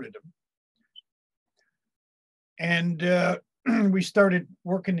recorded him. And we started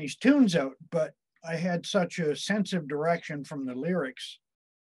working these tunes out, but I had such a sense of direction from the lyrics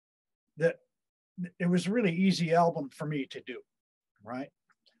that it was a really easy album for me to do, right?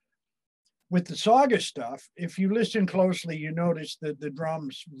 With the Saga stuff, if you listen closely, you notice that the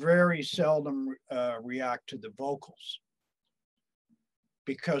drums very seldom react to the vocals,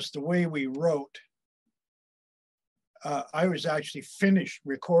 because the way we wrote, I was actually finished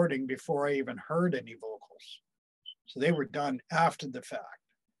recording before I even heard any vocals. So they were done after the fact,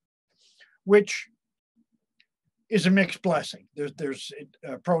 which is a mixed blessing. There's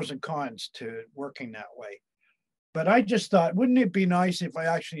pros and cons to working that way. But I just thought, wouldn't it be nice if I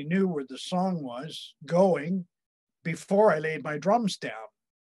actually knew where the song was going before I laid my drums down?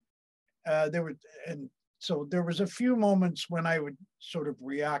 So there was a few moments when I would sort of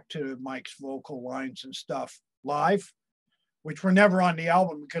react to Mike's vocal lines and stuff live, which were never on the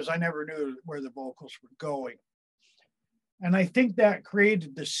album because I never knew where the vocals were going. And I think that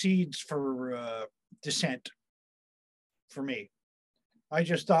created the seeds for dissent for me. I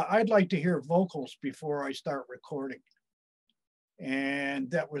just thought I'd like to hear vocals before I start recording.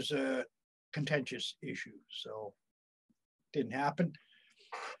 And that was a contentious issue, so didn't happen.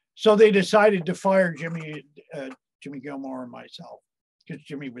 So they decided to fire Jimmy Gilmore and myself, because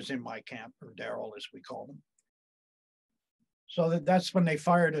Jimmy was in my camp, or Daryl as we called him. So that's when they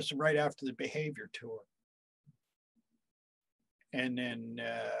fired us, right after the Behavior tour. And then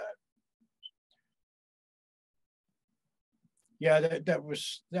yeah, that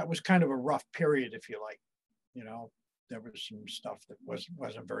was kind of a rough period, if you like. You know, there was some stuff that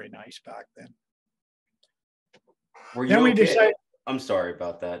wasn't very nice back then. Were you okay? I'm sorry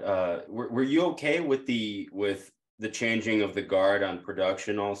about that. Were you okay with the changing of the guard on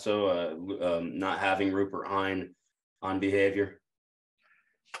production also, not having Rupert Hine on Behavior?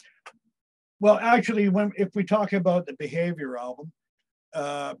 Well, actually, if we talk about the Behavior album,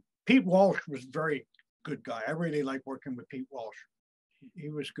 Pete Walsh was a very good guy. I really like working with Pete Walsh. He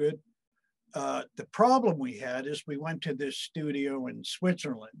was good. The problem we had is we went to this studio in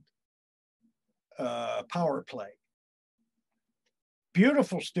Switzerland, Power Play.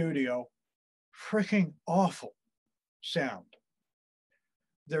 Beautiful studio, freaking awful sound.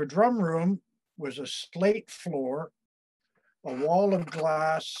 Their drum room was a slate floor, a wall of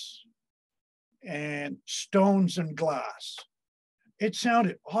glass, and stones and glass. It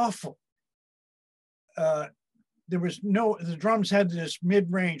sounded awful. The drums had this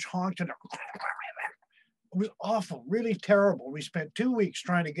mid-range honk, and it was awful, really terrible. We spent 2 weeks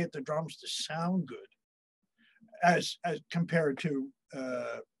trying to get the drums to sound good, as compared to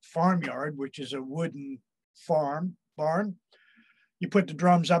Farmyard, which is a wooden barn. You put the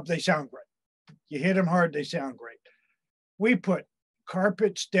drums up, they sound great. You hit them hard, they sound great. We put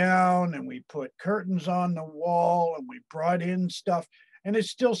carpets down and we put curtains on the wall and we brought in stuff, and it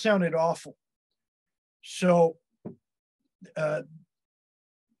still sounded awful. So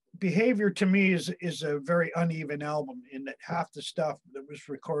Behavior to me is a very uneven album, in that half the stuff that was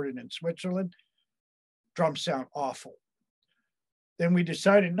recorded in Switzerland, drums sound awful. Then we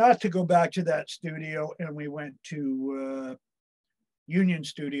decided not to go back to that studio, and we went to Union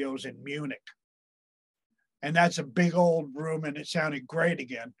Studios in Munich. And that's a big old room, and it sounded great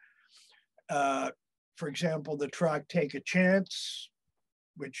again. For example, the track Take a Chance,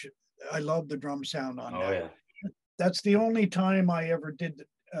 which I love the drum sound on that. Yeah. That's the only time I ever did.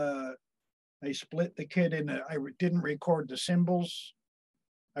 I split the kit in. I didn't record the cymbals.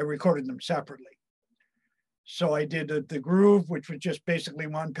 I recorded them separately. So I did the groove, which was just basically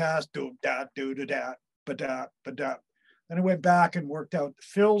one pass, do da do da ba da ba da. Then I went back and worked out the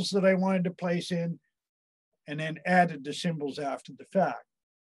fills that I wanted to place in, and then added the cymbals after the fact.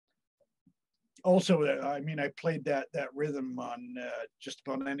 Also, I mean, I played that rhythm on just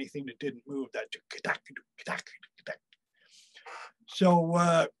about anything that didn't move. That.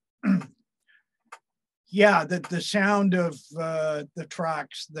 So yeah, the sound of the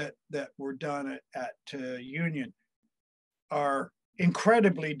tracks that were done at Union are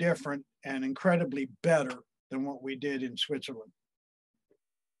incredibly different and incredibly better than what we did in Switzerland.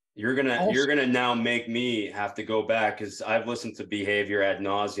 You're gonna now make me have to go back, because I've listened to Behavior ad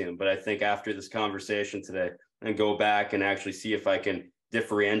nauseum, but I think after this conversation today, and go back and actually see if I can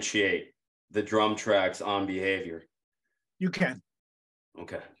differentiate the drum tracks on Behavior. You can.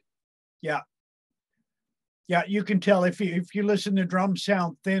 Okay. Yeah. Yeah, you can tell if you listen to drums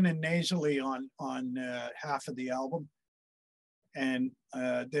sound thin and nasally on half of the album, and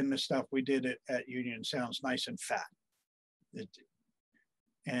then the stuff we did at Union sounds nice and fat.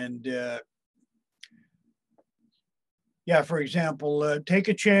 Yeah, for example, Take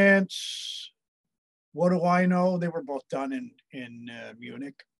a Chance, What Do I Know? They were both done in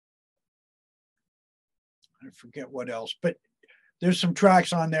Munich. I forget what else, but there's some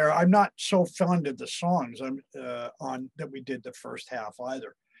tracks on there. I'm not so fond of the songs on that we did the first half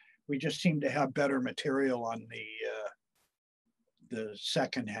either. We just seem to have better material on the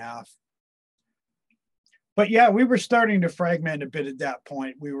second half. But yeah, we were starting to fragment a bit at that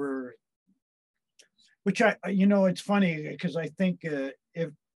point. We were, which it's funny because I think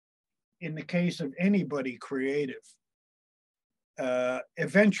if in the case of anybody creative,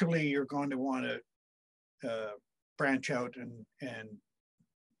 eventually you're going to want to branch out and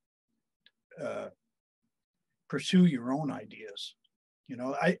pursue your own ideas.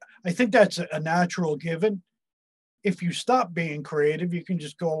 I think that's a natural given. If you stop being creative, you can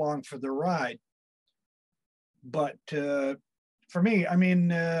just go along for the ride. But for me, I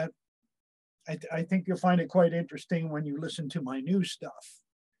mean, I think you'll find it quite interesting when you listen to my new stuff.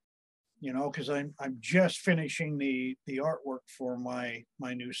 Because I'm just finishing the artwork for my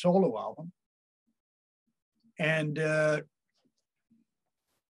new solo album, and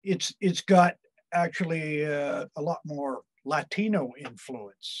it's got actually a lot more Latino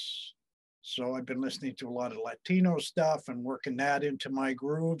influence. So I've been listening to a lot of Latino stuff and working that into my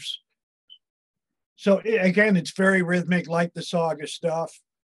grooves. So again, it's very rhythmic, like the Saga stuff,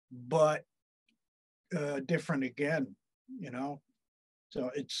 but different again.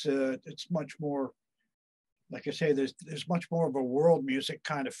 So it's much more, like I say, there's much more of a world music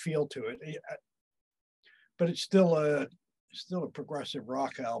kind of feel to it, but it's still a progressive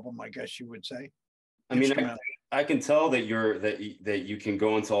rock album, I guess you would say. I mean, I can tell that you can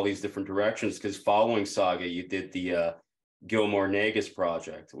go into all these different directions, because following Saga, you did the Gilmore Negus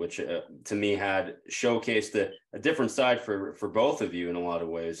project, which to me had showcased a different side for both of you in a lot of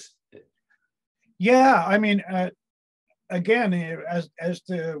ways. Yeah, I mean, again,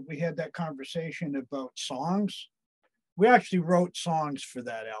 we had that conversation about songs, we actually wrote songs for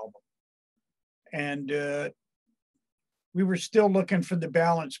that album, and we were still looking for the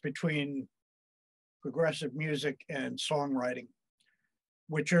balance between progressive music and songwriting,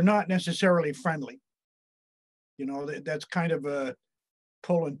 which are not necessarily friendly. That's kind of a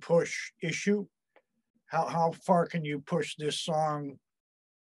pull and push issue. How far can you push this song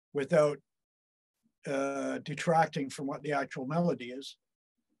without detracting from what the actual melody is?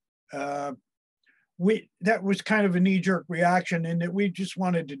 That was kind of a knee-jerk reaction, in that we just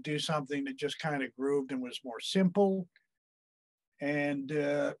wanted to do something that just kind of grooved and was more simple. And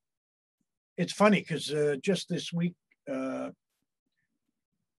it's funny because just this week,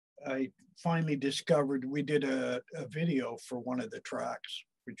 I finally discovered we did a video for one of the tracks,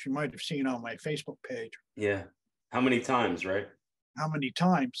 which you might have seen on my Facebook page. Yeah. How many times, right? How many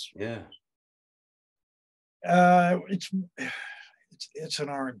times? Yeah. It's an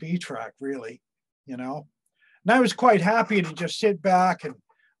R&B track, really, And I was quite happy to just sit back and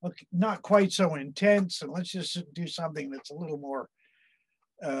look, not quite so intense, and let's just do something that's a little more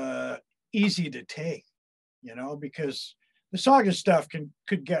easy to take, because the Saga stuff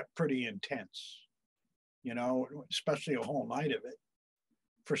could get pretty intense, especially a whole night of it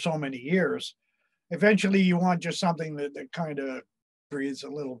for so many years. Eventually, you want just something that kind of breathes a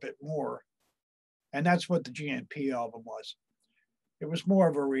little bit more. And that's what the GNP album was. It was more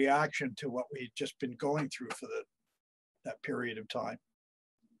of a reaction to what we'd just been going through for that period of time.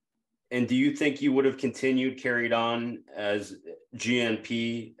 And do you think you would have carried on as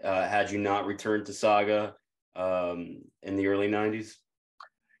GNP had you not returned to Saga in the early 90s?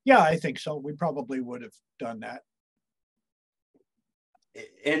 Yeah, I think so. We probably would have done that.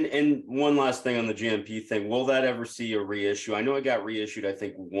 And one last thing on the GNP thing, will that ever see a reissue? I know it got reissued, I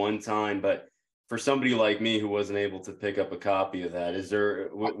think, one time, but for somebody like me who wasn't able to pick up a copy of that,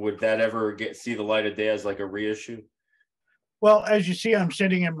 would that ever see the light of day as like a reissue? Well, as you see, I'm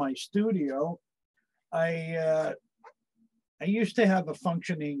sitting in my studio. I used to have a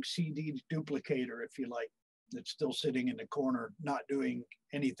functioning CD duplicator, if you like, that's still sitting in the corner, not doing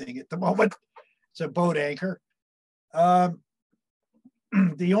anything at the moment. It's a boat anchor. The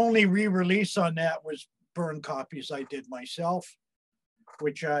only re-release on that was burn copies I did myself,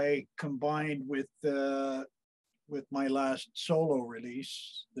 which I combined with my last solo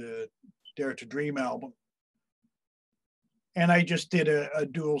release, the Dare to Dream album. And I just did a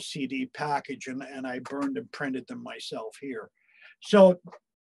dual CD package, and I burned and printed them myself here. So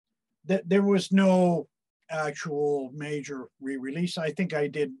there was no actual major re-release. I think I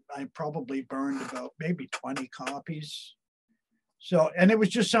probably burned about maybe 20 copies. So, and it was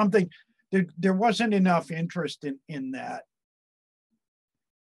just something, there wasn't enough interest in that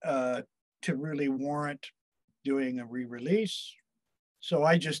to really warrant doing a re-release. So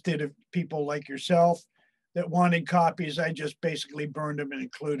I just did it. People like yourself that wanted copies, I just basically burned them and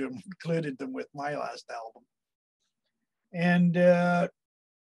included them with my last album. And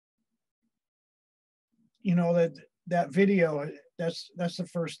that video, that's the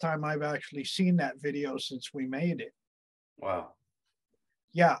first time I've actually seen that video since we made it. Wow.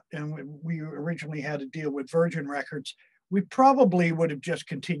 Yeah, and we originally had a deal with Virgin Records. We probably would have just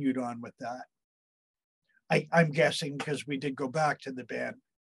continued on with that. I'm guessing because we did go back to the band.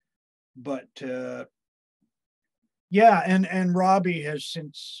 But yeah, and Robbie has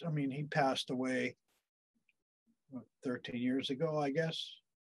since, I mean, he passed away 13 years ago, I guess.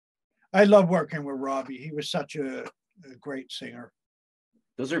 I love working with Robbie. He was such a great singer.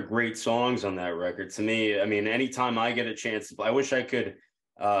 Those are great songs on that record. To me, I mean, anytime I get a chance, I wish I could.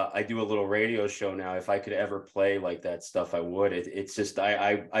 I do a little radio show now. If I could ever play like that stuff, I would. It's just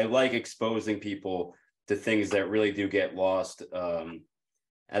I like exposing people to things that really do get lost.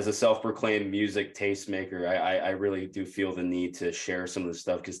 As a self-proclaimed music tastemaker, I really do feel the need to share some of the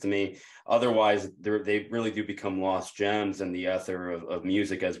stuff, because to me, otherwise they really do become lost gems in the ether of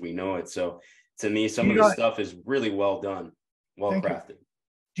music as we know it. So to me, some of the stuff is really well done, well crafted.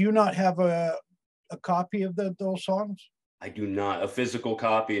 Do you not have a copy of those songs? I do not. A physical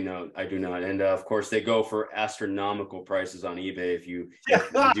copy, no, I do not. And of course, they go for astronomical prices on eBay if you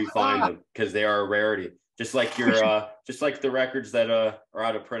do find them, because they are a rarity. Just like your, just like the records that are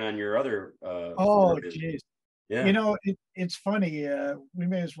out of print on your other. Oh, geez. Yeah. You know, it's funny. We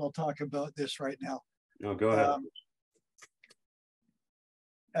may as well talk about this right now. No, go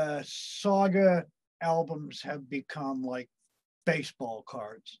ahead. SAGA albums have become like baseball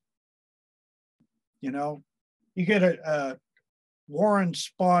cards. You know, you get a Warren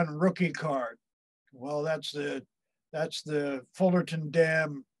Spahn rookie card. Well, that's the Fullerton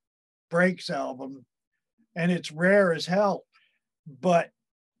Dam Breaks album, and it's rare as hell, but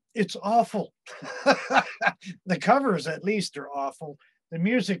it's awful. The covers, at least, are awful. The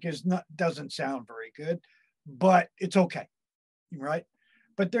music doesn't sound very good, but it's okay, right?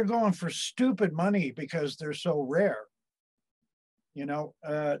 But they're going for stupid money because they're so rare. You know,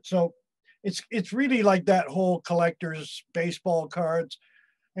 so it's really like that whole collector's baseball cards.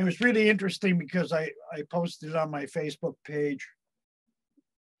 It was really interesting because I posted on my Facebook page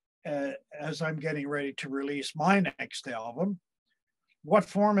as I'm getting ready to release my next album. What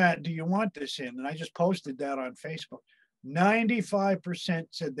format do you want this in? And I just posted that on Facebook. 95%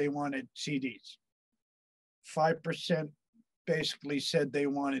 said they wanted CDs. 5% basically said they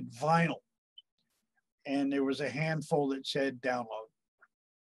wanted vinyl. And there was a handful that said download.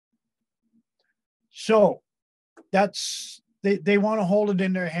 So that's, they want to hold it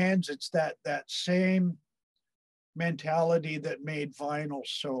in their hands. It's that same mentality that made vinyl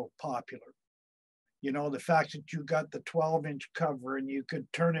so popular. You know, the fact that you got the 12-inch cover and you could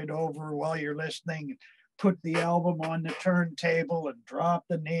turn it over while you're listening, and put the album on the turntable and drop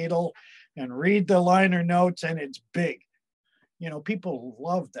the needle and read the liner notes, and it's big. You know, people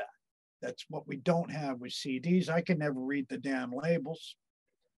love that. That's what we don't have with CDs. I can never read the damn labels,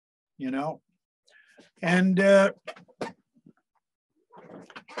 you know. And this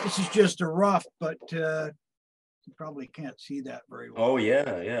is just a rough, but you probably can't see that very well. Oh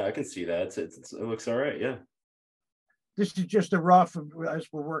yeah, I can see that. It looks all right. Yeah. This is just a rough as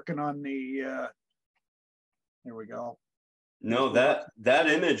we're working on the. There we go. No, that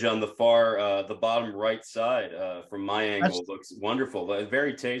image on the far, the bottom right side, from my angle, looks wonderful.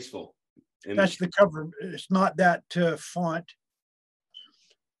 Very tasteful image. That's the cover. It's not that font,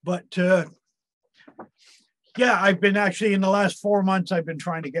 but yeah, I've been actually in the last 4 months, I've been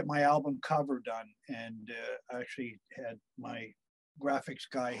trying to get my album cover done, and actually had my graphics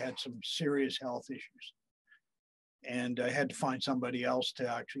guy had some serious health issues, and I had to find somebody else to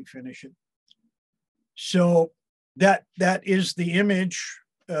actually finish it. So that is the image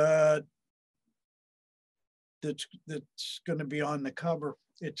that's going to be on the cover.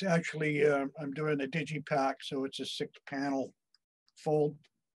 It's actually I'm doing a digipack, so it's a 6-panel fold.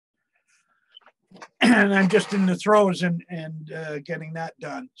 And I'm just in the throes and getting that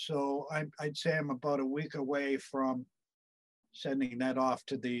done. So I'd say I'm about a week away from sending that off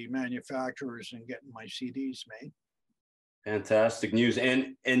to the manufacturers and getting my CDs made. Fantastic news.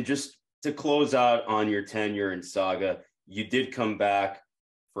 And just to close out on your tenure in SAGA, you did come back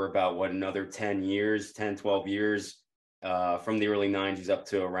for about another 10 years, 10, 12 years, from the early 90s up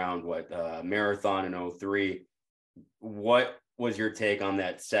to around Marathon in 2003. What was your take on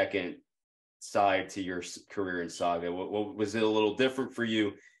that second side to your career in SAGA? What was it a little different for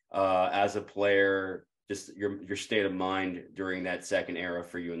you as a player? Just your state of mind during that second era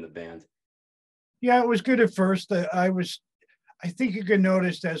for you in the band? Yeah, it was good at first. I think you can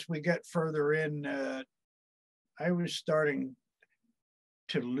notice as we get further in, I was starting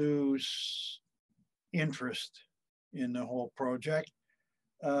to lose interest in the whole project.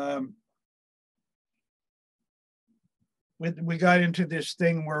 We got into this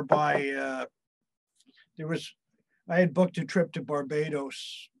thing whereby there was I had booked a trip to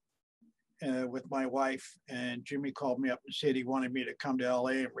Barbados with my wife, and Jimmy called me up and said he wanted me to come to LA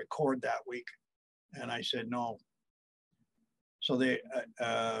and record that week. And I said, no. So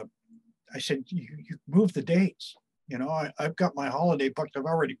I said, you move the dates. You know, I've got my holiday booked. I've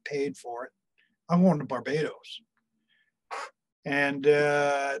already paid for it. I'm going to Barbados. And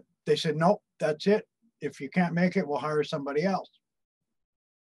they said, nope, that's it. If you can't make it, we'll hire somebody else.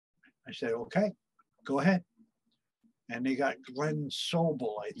 I said, okay, go ahead. And they got Glenn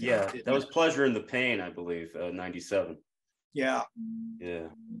Sobel, I think. Yeah, that was Pleasure in the Pain, I believe, 97. Yeah. Yeah.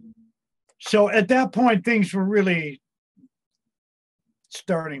 So at that point, things were really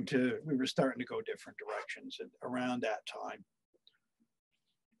we were starting to go different directions around that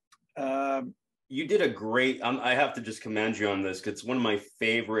time. You did a great, I have to just commend you on this, because it's one of my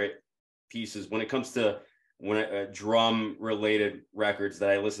favorite pieces when it comes to drum related records that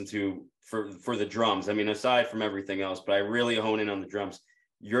I listen to for the drums. I mean, aside from everything else, but I really hone in on the drums.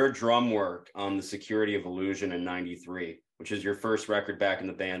 Your drum work on The Security of Illusion in 93, which is your first record back in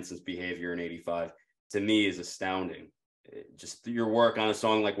the band since Behavior in 85, to me is astounding. Just your work on a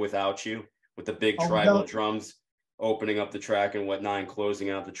song like Without You, with the big tribal drums opening up the track and whatnot, and closing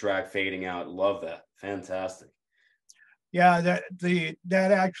out the track, fading out. Love that. Fantastic. Yeah,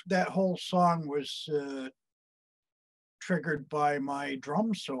 that whole song was triggered by my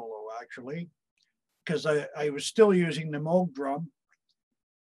drum solo, actually, because I was still using the Moog drum.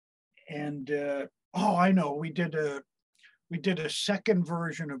 And I know, we did a second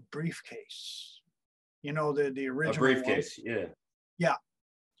version of Briefcase. You know, the original. A Briefcase, one. Yeah.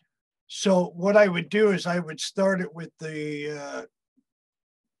 So what I would do is I would start it with the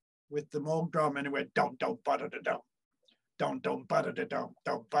Moog drum, and it went don't butter da dum, don't butter da dum,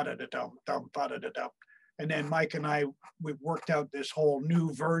 don't butter da dum, don't butter da dum, and then Mike and we worked out this whole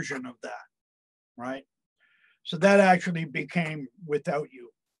new version of that, right? So that actually became Without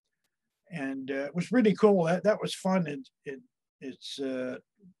You, and it was really cool. That was fun. It's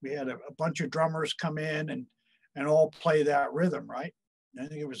we had a bunch of drummers come in and all play that rhythm, right? I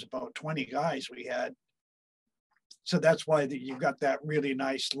think it was about 20 guys we had. So that's why you got that really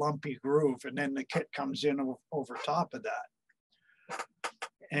nice lumpy groove, and then the kit comes in over top of that.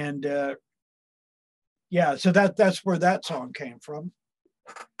 And so that's where that song came from,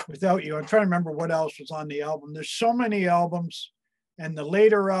 Without You. I'm trying to remember what else was on the album. There's so many albums, and the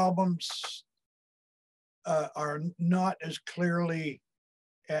later albums are not as clearly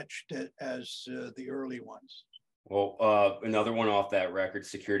etched as the early ones. Well, another one off that record,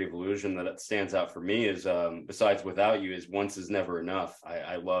 Security of Illusion, that stands out for me is, besides Without You, is Once Is Never Enough.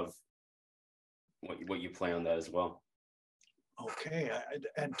 I love what you play on that as well. Okay,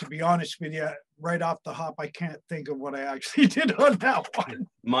 and to be honest with you, right off the hop, I can't think of what I actually did on that one.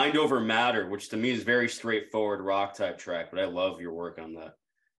 Mind Over Matter, which to me is very straightforward rock type track, but I love your work on that.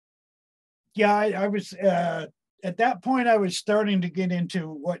 Yeah, I was at that point, I was starting to get into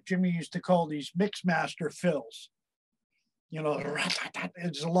what Jimmy used to call these mix master fills. You know,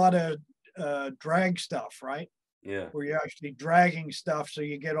 it's a lot of drag stuff, right? Yeah. Where you're actually dragging stuff, so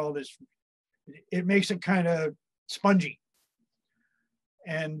you get all this. It makes it kind of spongy.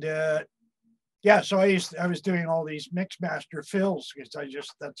 And so I was doing all these mix master fills because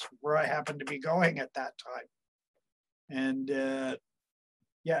that's where I happened to be going at that time. And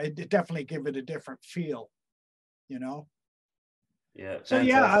it definitely gave it a different feel, you know? Yeah. So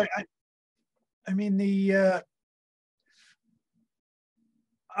I mean,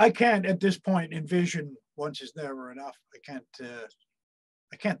 I can't at this point envision Once Is Never Enough. I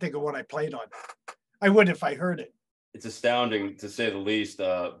can't think of what I played on. I would if I heard it. It's astounding to say the least.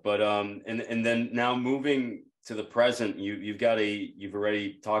 But and then now moving to the present, you've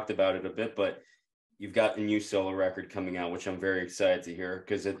already talked about it a bit, but you've got a new solo record coming out, which I'm very excited to hear,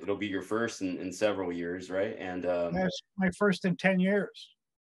 because it'll be your first in several years, right? And that's my first in 10 years.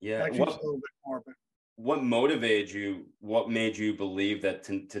 Yeah. Actually, a little bit more, but what motivated you? What made you believe that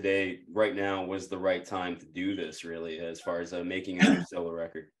today, right now, was the right time to do this, really, as far as making a new solo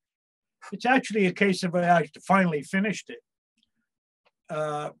record? It's actually a case of I finally finished it.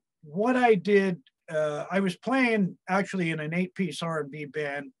 What I did, I was playing actually in an 8-piece R&B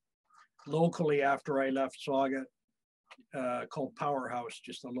band locally after I left SAGA, called Powerhouse,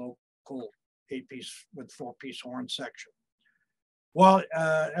 just a local 8-piece with 4-piece horn section. Well,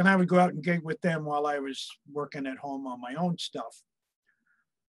 and I would go out and gig with them while I was working at home on my own stuff.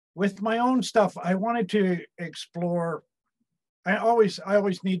 With my own stuff, I wanted to explore. I always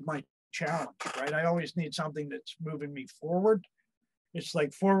need my challenge, right? I always need something that's moving me forward. It's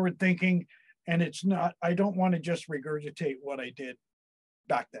like forward thinking, and it's not. I don't want to just regurgitate what I did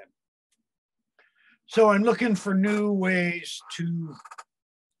back then. So I'm looking for new ways to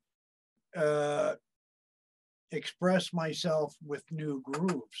express myself with new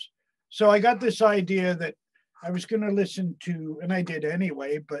grooves. So I got this idea that I was going to listen to, and I did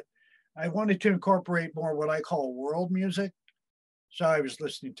anyway, but I wanted to incorporate more what I call world music. So I was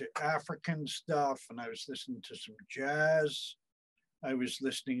listening to African stuff, and I was listening to some jazz. I was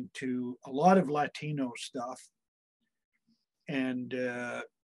listening to a lot of Latino stuff. And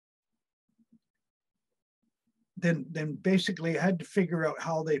then basically I had to figure out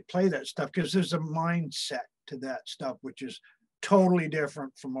how they play that stuff, because there's a mindset to that stuff, which is totally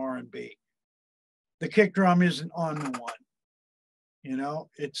different from R&B. The kick drum isn't on the one, you know,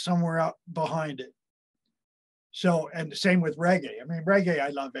 it's somewhere out behind it. So, and the same with reggae. I mean, reggae I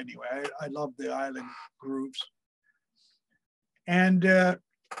love anyway. I love the island grooves. And to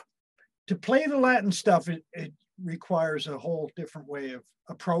play the Latin stuff, it requires a whole different way of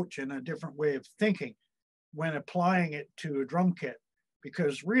approach and a different way of thinking when applying it to a drum kit,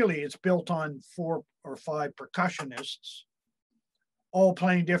 because really it's built on 4 or 5 percussionists all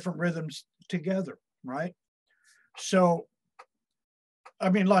playing different rhythms together, right? So, I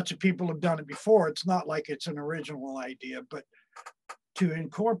mean, lots of people have done it before. It's not like it's an original idea, but to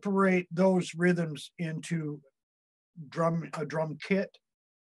incorporate those rhythms into a drum kit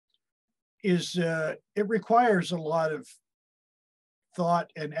is, it requires a lot of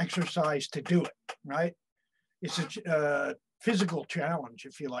thought and exercise to do it, right? It's a physical challenge,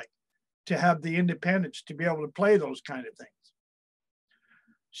 if you like, to have the independence to be able to play those kind of things.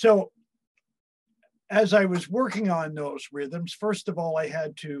 So as I was working on those rhythms, first of all, I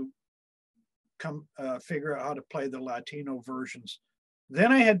had to figure out how to play the Latino versions.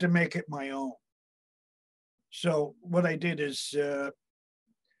 Then I had to make it my own. So what I did is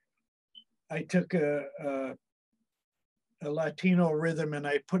I took a Latino rhythm and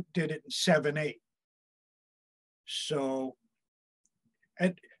I did it in 7/8. So,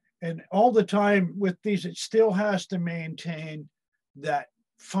 and all the time with these, it still has to maintain that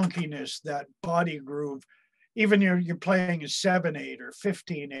funkiness, that body groove. Even you're playing a 7/8 or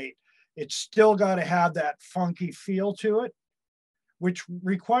 15/8, it's still got to have that funky feel to it, which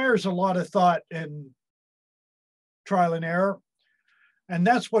requires a lot of thought and trial and error. And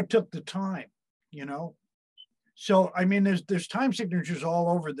that's what took the time, you know? So, I mean, there's time signatures all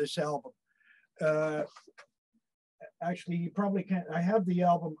over this album. Actually, you probably can't, I have the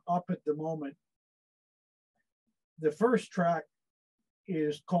album up at the moment. The first track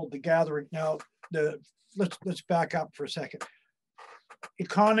is called The Gathering. Now, let's back up for a second.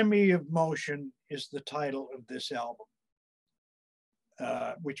 Economy of Motion is the title of this album,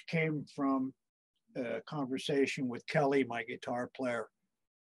 which came from a conversation with Kelly, my guitar player.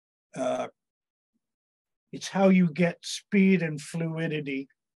 It's how you get speed and fluidity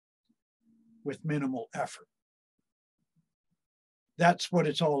with minimal effort. That's what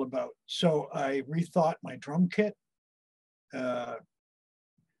it's all about. So I rethought my drum kit. I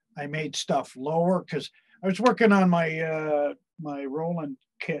made stuff lower because I was working on my my Roland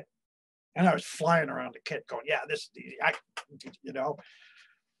kit, and I was flying around the kit going, yeah, this is easy. You know.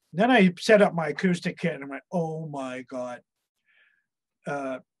 Then I set up my acoustic kit and I went, oh my God.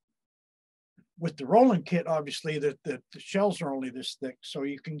 With the Roland kit, obviously the shells are only this thick, so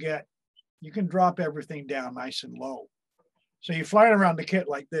you can drop everything down nice and low. So you're flying around the kit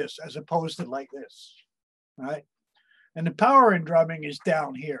like this, as opposed to like this, right? And the power in drumming is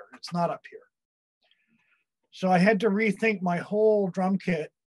down here. It's not up here. So I had to rethink my whole drum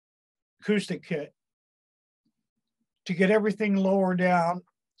kit, acoustic kit, to get everything lower down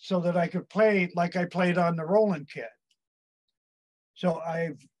so that I could play like I played on the Roland kit. So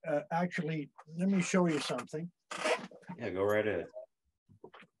I've actually, let me show you something. Yeah, go right ahead.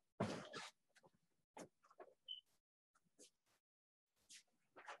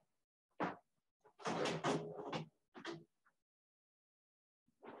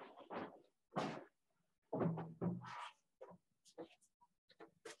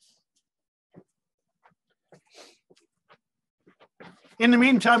 In the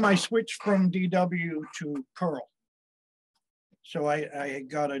meantime, I switched from DW to Pearl. So I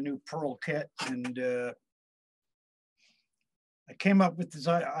got a new Pearl kit, and I came up with this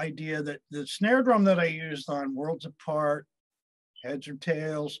idea that the snare drum that I used on Worlds Apart, Heads or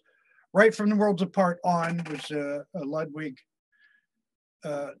Tails, right from the Worlds Apart on was a Ludwig.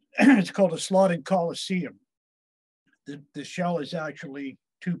 It's called a slotted Coliseum. The shell is actually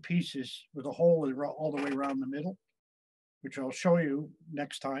 2 pieces with a hole all the way around the middle, which I'll show you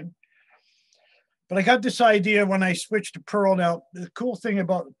next time. But I got this idea when I switched to Pearl. Now, the cool thing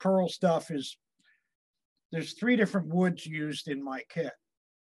about the Pearl stuff is there's 3 different woods used in my kit,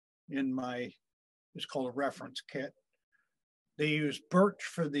 in my It's called a reference kit. They use birch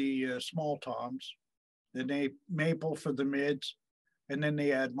for the small toms, then they maple for the mids, and then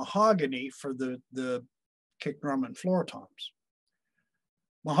they add mahogany for the kick drum and floor toms.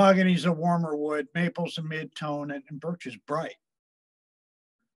 Mahogany is a warmer wood, maple's a mid-tone, and birch is bright.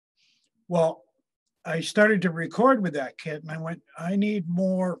 Well, I started to record with that kit, and I went, I need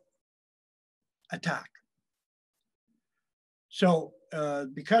more attack. So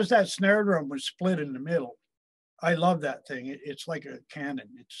because that snare drum was split in the middle, I love that thing. It's like a cannon.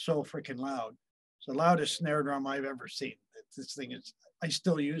 It's so freaking loud. It's the loudest snare drum I've ever seen. This thing is, I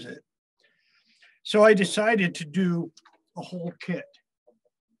still use it. So I decided to do a whole kit,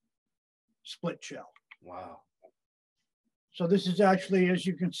 split shell. Wow. So this is actually, as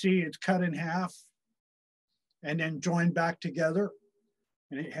you can see, it's cut in half and then joined back together.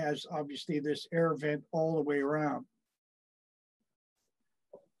 And it has obviously this air vent all the way around.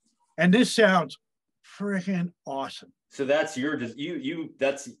 And this sounds freaking awesome. So that's your,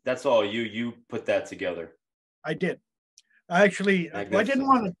 that's all you put that together. I did. I actually, I didn't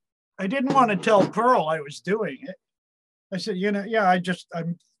want to tell Pearl I was doing it. I said, you know, yeah,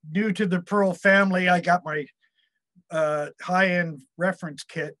 I'm new to the Pearl family. I got my high-end reference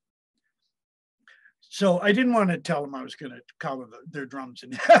kit. So I didn't want to tell them I was going to color their drums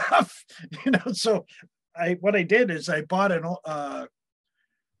in half, you know. So what I did is I bought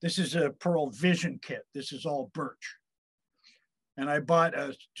this is a Pearl Vision kit. This is all birch. And I bought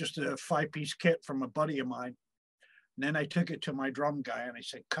just a 5-piece kit from a buddy of mine. And then I took it to my drum guy and I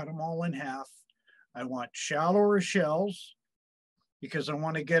said, cut them all in half. I want shallower shells because I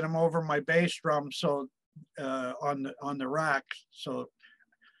want to get them over my bass drum. So on the rack. So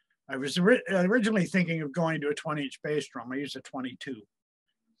I was originally thinking of going to a 20-inch bass drum. I used a 22.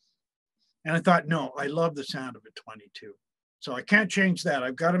 And I thought, no, I love the sound of a 22. So I can't change that.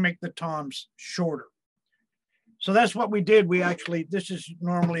 I've got to make the toms shorter. So that's what we did. We actually, this is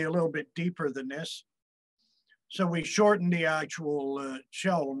normally a little bit deeper than this. So we shortened the actual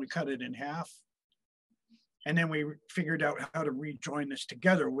shell when we cut it in half. And then we figured out how to rejoin this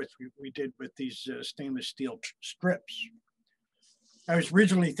together with, we did with these stainless steel strips. I was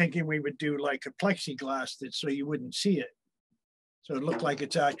originally thinking we would do like a plexiglass that so you wouldn't see it. So it looked like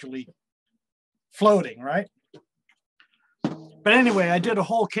it's actually floating, right? But anyway, I did a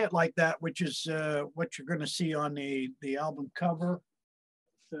whole kit like that, which is what you're going to see on the album cover,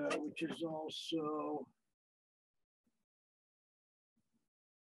 which is also,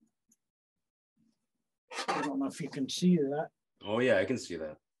 I don't know if you can see that. Oh yeah, I can see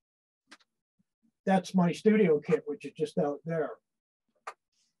that. That's my studio kit, which is just out there.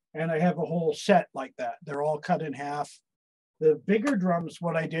 And I have a whole set like that. They're all cut in half. The bigger drums,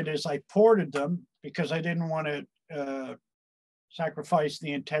 what I did is I ported them because I didn't want to sacrifice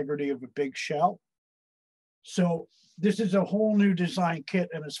the integrity of a big shell. So this is a whole new design kit.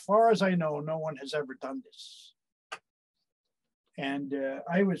 And as far as I know, no one has ever done this. And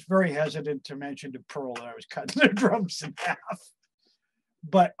I was very hesitant to mention to Pearl that I was cutting their drums in half.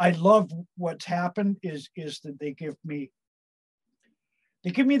 But I love what's happened is that they give me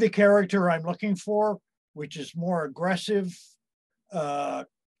the character I'm looking for, which is more aggressive,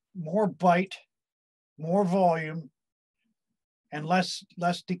 more bite, more volume, and less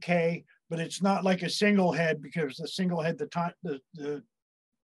decay. But it's not like a single head, because the single head, the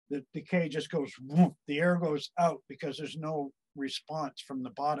decay just goes, whoop, the air goes out because there's no response from the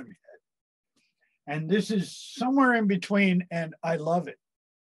bottom head. And this is somewhere in between, and I love it.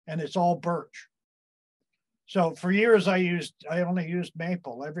 And it's all birch. So for years I only used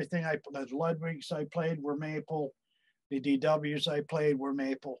maple. Everything the Ludwigs I played were maple. The DWs I played were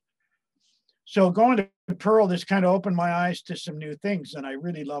maple. So going to Pearl, this kind of opened my eyes to some new things. And I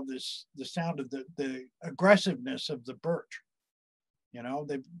really love the sound of the aggressiveness of the birch. You know,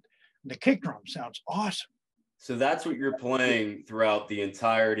 the kick drum sounds awesome. So that's what you're playing throughout the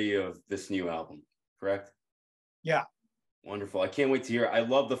entirety of this new album, correct? Yeah. Wonderful. I can't wait to hear. I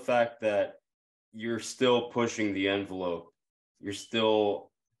love the fact that you're still pushing the envelope. You're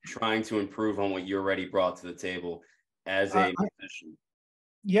still trying to improve on what you already brought to the table as a musician.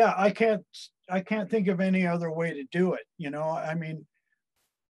 Yeah, I can't think of any other way to do it. You know, I mean,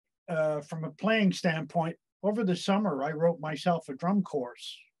 from a playing standpoint, over the summer, I wrote myself a drum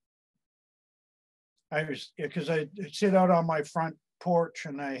course. Because I sit out on my front porch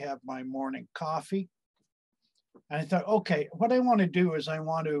and I have my morning coffee. And I thought, okay, what I want to do is I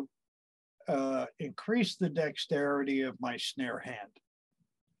want to increase the dexterity of my snare hand.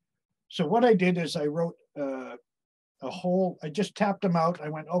 So what I did is I wrote I just tapped them out. I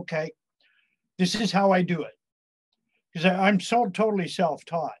went, okay, this is how I do it. Because I'm so totally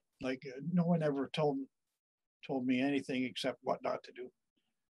self-taught. Like no one ever told me anything except what not to do.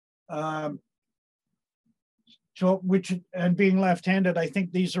 So, which, and being left-handed, I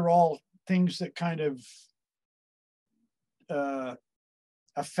think these are all things that kind of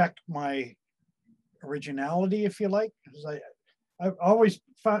affect my originality, if you like. Because I've always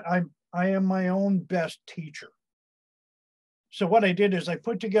found I am my own best teacher. So what I did is I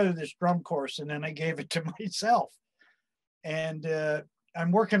put together this drum course and then I gave it to myself. And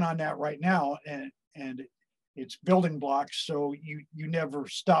I'm working on that right now, and it's building blocks. So you never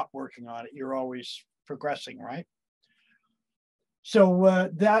stop working on it. You're always progressing, right? So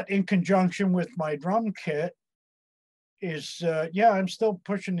that in conjunction with my drum kit is, yeah, I'm still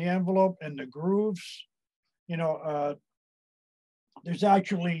pushing the envelope and the grooves. You know, there's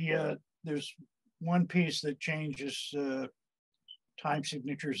actually, there's one piece that changes time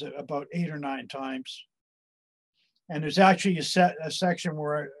signatures about 8 or 9 times. And there's actually a section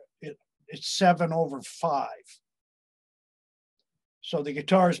where it's 7/5. So the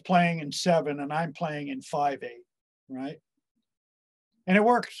guitar is playing in 7 and I'm playing in 5/8, right? And it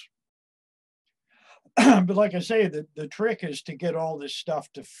works. But like I say, the trick is to get all this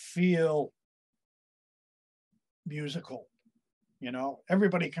stuff to feel musical. You know,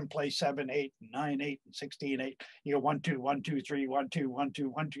 everybody can play 7/8 and 9/8 and 16/8. You go 1 2 1 2 3 1 2 1 2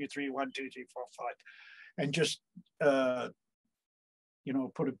 1 2 3 1 2 3 4 5, and just you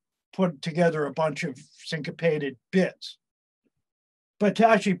know, put together a bunch of syncopated bits. But to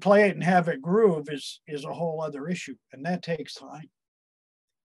actually play it and have it groove is a whole other issue, and that takes time.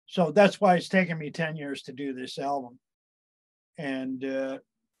 So that's why it's taken me 10 years to do this album. And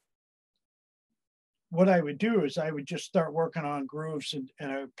what I would do is I would just start working on grooves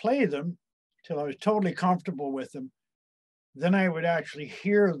and I would play them till I was totally comfortable with them. Then I would actually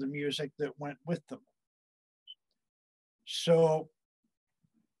hear the music that went with them. So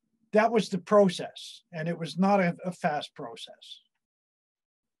that was the process, and it was not a fast process.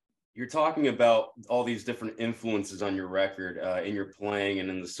 You're talking about all these different influences on your record, in your playing and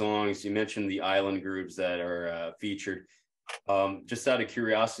in the songs. You mentioned the island grooves that are featured. Just out of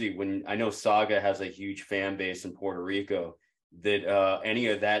curiosity, when I know SAGA has a huge fan base in Puerto Rico, did any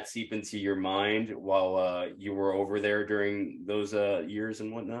of that seep into your mind while you were over there during those years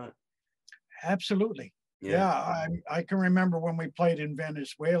and whatnot? Absolutely. Yeah, I can remember when we played in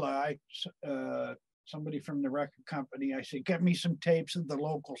Venezuela, somebody from the record company, I said, get me some tapes of the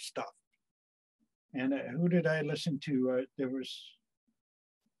local stuff. And who did I listen to? There was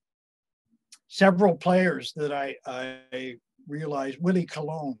several players that I realized. Willie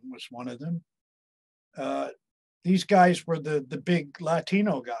Colon was one of them. These guys were the big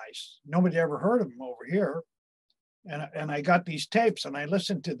Latino guys. Nobody ever heard of them over here. And I got these tapes and I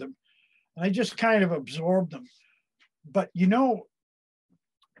listened to them and I just kind of absorbed them. But you know,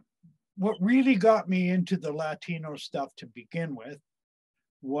 what really got me into the Latino stuff to begin with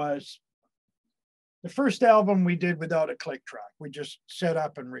was the first album we did without a click track. We just set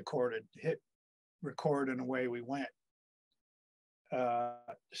up and recorded, hit record, and away we went.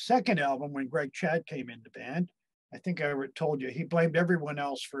 Second album, when Greg Chad came in the band, I think I told you, he blamed everyone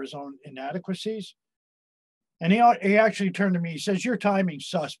else for his own inadequacies. And he actually turned to me, he says, your timing's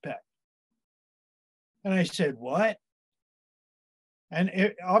suspect. And I said, what?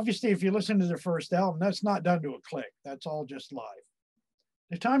 And obviously, if you listen to the first album, that's not done to a click. That's all just live.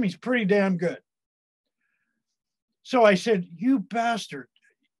 The timing's pretty damn good. So I said, you bastard,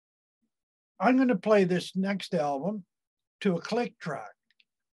 I'm going to play this next album to a click track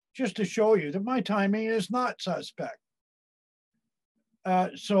just to show you that my timing is not suspect.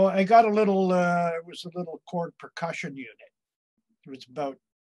 So I got it was a little chord percussion unit. It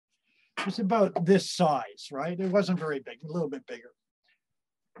was about this size, right? It wasn't very big, a little bit bigger.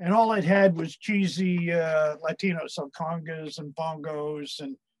 And all it had was cheesy Latino, so congas and bongos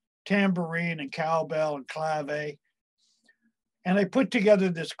and tambourine and cowbell and clave. And I put together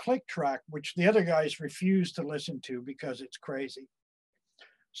this click track, which the other guys refused to listen to because it's crazy.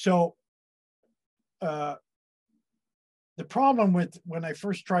 So the problem with when I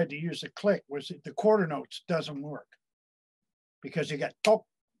first tried to use a click was that the quarter notes doesn't work because you got tok,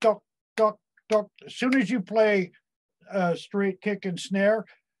 tok, tok, tok. As soon as you play a straight kick and snare,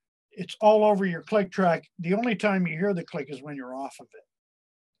 it's all over your click track. The only time you hear the click is when you're off of it.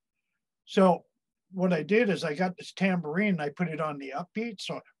 So what I did is I got this tambourine and I put it on the upbeat.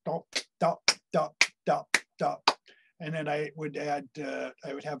 So dop, dop, dop, dop, dop. And then I would add,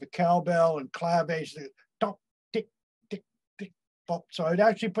 I would have a cowbell and claves, dop, tick, tick, tick, bop. So I'd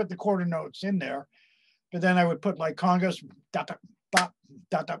actually put the quarter notes in there, but then I would put like congas, da da bop,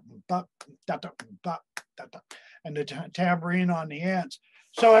 da da bop, da da bop, da da, and the tambourine on the ends.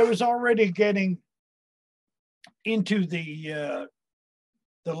 So I was already getting into the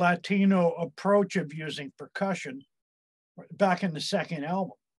Latino approach of using percussion back in the second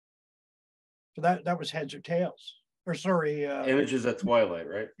album. So that was Heads or Tails, or sorry, Images at Twilight,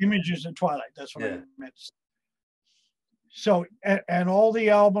 right? Images at Twilight. That's what Yeah. I meant. So and all the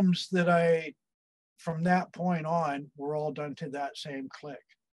albums that I from that point on were all done to that same click.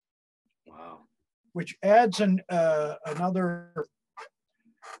 Wow. Which adds another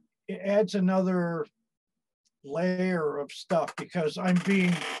layer of stuff, because I'm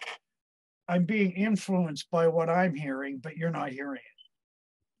being influenced by what I'm hearing, but you're not hearing it,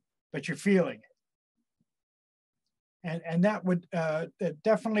 but you're feeling it. And that would that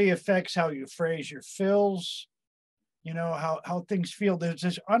definitely affects how you phrase your fills, you know, how things feel. There's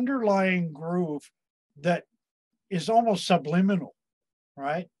this underlying groove that is almost subliminal,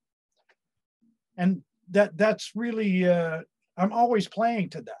 right? And that's really I'm always playing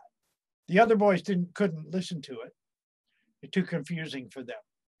to that. The other boys couldn't listen to it. It's too confusing for them.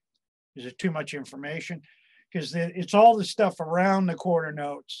 Is it too much information? Because it's all the stuff around the quarter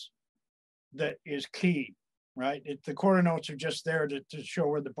notes that is key, right? The quarter notes are just there to show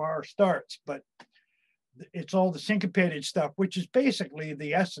where the bar starts, but it's all the syncopated stuff, which is basically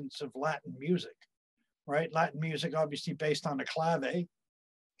the essence of Latin music, right? Latin music, obviously based on the clave,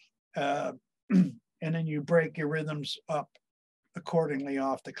 and then you break your rhythms up accordingly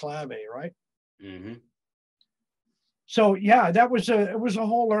off the clave, right? Mm-hmm. So yeah, it was a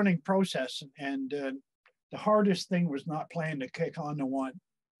whole learning process, and the hardest thing was not playing the kick on the one,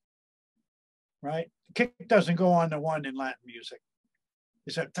 right? The kick doesn't go on the one in Latin music.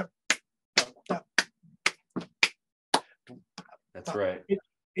 It's a that's right.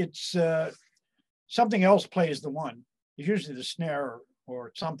 It's something else plays the one. It's usually the snare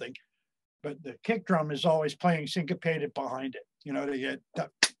or something, but the kick drum is always playing syncopated behind it. You know, they get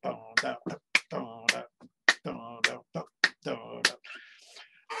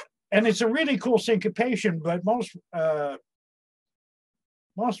and it's a really cool syncopation, but most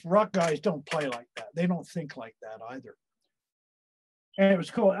rock guys don't play like that. They don't think like that either. And it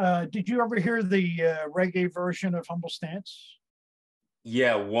was cool. Did you ever hear the reggae version of Humble Stance?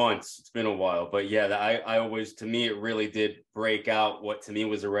 Yeah, once. It's been a while, but yeah, I always, to me, it really did break out what to me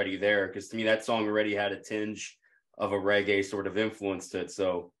was already there, because to me that song already had a tinge of a reggae sort of influence to it.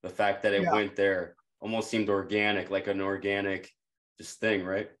 So the fact that it went there almost seemed organic, like an organic just thing,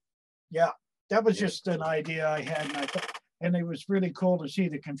 right? Yeah, that was just an idea I had, and it was really cool to see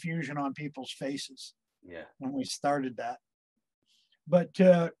the confusion on people's faces. Yeah, when we started that. But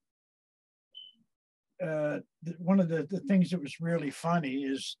one of the things that was really funny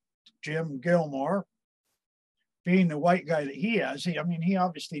is Jim Gilmore, being the white guy that he is. He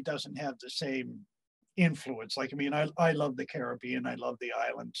obviously doesn't have the same influence. Like, I love the Caribbean. I love the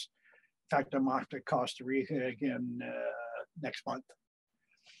islands. In fact, I'm off to Costa Rica again next month.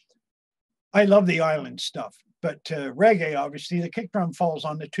 I love the island stuff, but reggae, obviously, the kick drum falls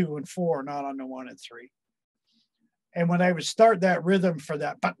on the 2 and 4, not on the 1 and 3. And when I would start that rhythm for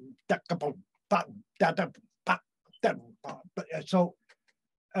that, so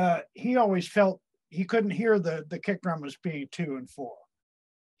he always felt he couldn't hear the kick drum as being 2 and 4.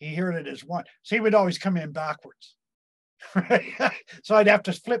 He heard it as 1. So he would always come in backwards. Right? So I'd have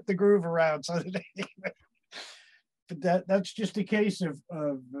to flip the groove around. So but that's just a case of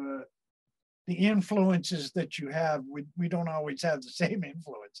the influences that you have. We don't always have the same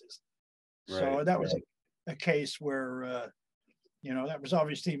influences. Right. So that was a case where, that was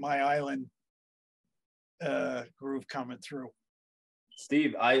obviously my island groove coming through.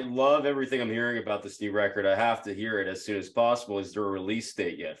 Steve, I love everything I'm hearing about this new record. I have to hear it as soon as possible. Is there a release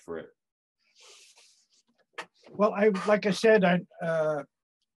date yet for it? Well, like I said,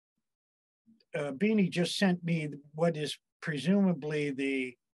 Beanie just sent me what is presumably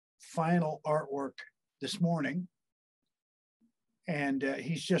the final artwork this morning. And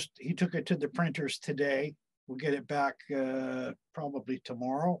he took it to the printers today. We'll get it back probably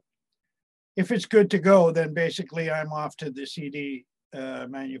tomorrow. If it's good to go, then basically I'm off to the CD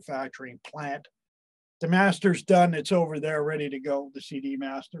manufacturing plant. The master's done. It's over there ready to go, the CD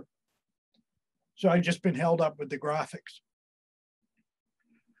master. So I've just been held up with the graphics.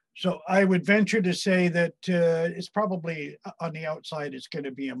 So I would venture to say that it's probably on the outside, it's going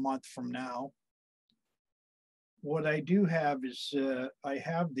to be a month from now. What I do have is I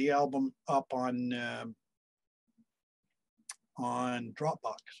have the album up on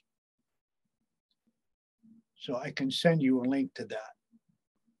Dropbox. So I can send you a link to that.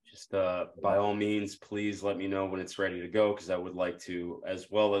 Just by all means, please let me know when it's ready to go, because I would like to, as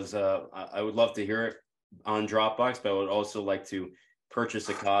well as I would love to hear it on Dropbox, but I would also like to purchase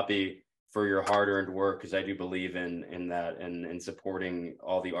a copy for your hard-earned work, because I do believe in that and supporting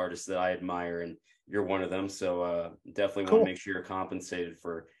all the artists that I admire, and you're one of them. So definitely want to Cool. make sure you're compensated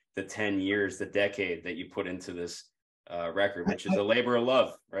for the 10 years, the decade that you put into this record, which is a labor of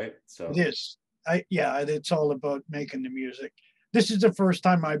love, right? So it is. Yeah, it's all about making the music. This is the first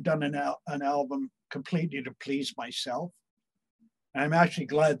time I've done an album completely to please myself. And I'm actually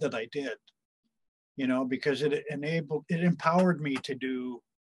glad that I did, because it empowered me to do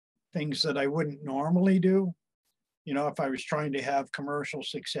things that I wouldn't normally do. If I was trying to have commercial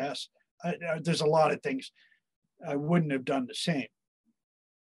success, there's a lot of things I wouldn't have done the same.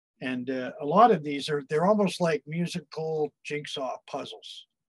 And a lot of these they're almost like musical jigsaw puzzles,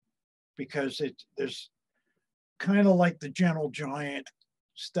 because there's kind of like the Gentle Giant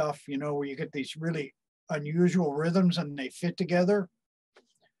stuff, where you get these really unusual rhythms and they fit together.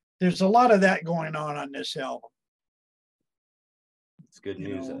 There's a lot of that going on this album. It's good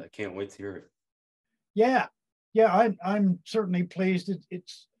news. I can't wait to hear it. Yeah, I'm certainly pleased.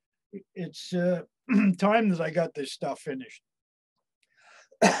 It's time that I got this stuff finished.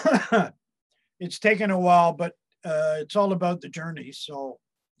 It's taken a while, but it's all about the journey. So,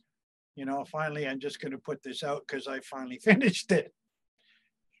 finally, I'm just going to put this out because I finally finished it.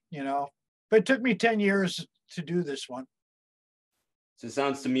 But it took me 10 years to do this one. So it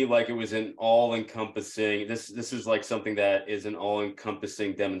sounds to me like it was an all-encompassing. This is like something that is an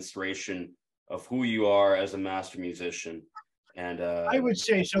all-encompassing demonstration of who you are as a master musician. And I would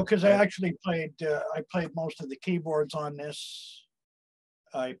say so, because I actually played most of the keyboards on this.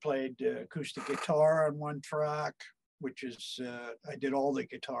 I played acoustic guitar on one track, which is I did all the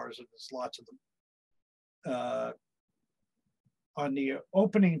guitars, and there's lots of them. On the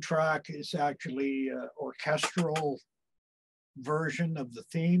opening track is actually orchestral version of the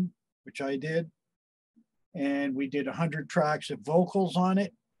theme, which I did, and we did 100 tracks of vocals on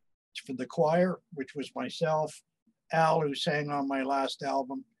it for the choir, which was myself, Al, who sang on my last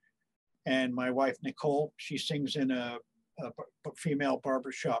album, and my wife Nicole. She sings in a female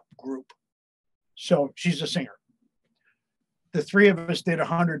barbershop group, so she's a singer. The three of us did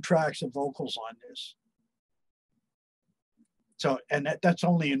 100 tracks of vocals on this. So, and that's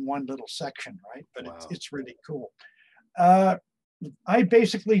only in one little section, right? But wow. It's really cool. I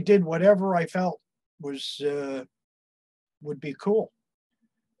basically did whatever I felt was would be cool.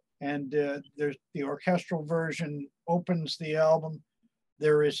 And there's the orchestral version opens the album.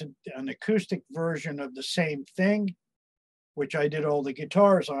 There is an acoustic version of the same thing, which I did all the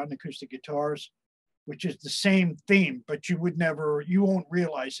guitars on, acoustic guitars, which is the same theme, but you won't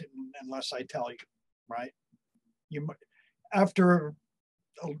realize it unless I tell you, right? After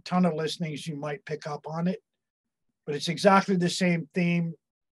a ton of listenings, you might pick up on it, but it's exactly the same theme,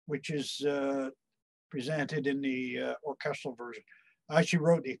 which is presented in the orchestral version. I actually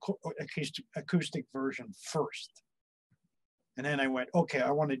wrote the acoustic version first. And then I went, okay,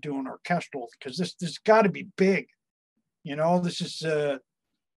 I want to do an orchestral because this got to be big. This is,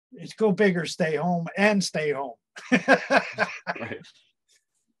 it's go big or stay home and stay home. Right.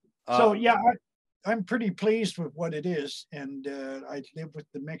 So yeah, I'm pretty pleased with what it is. And I lived with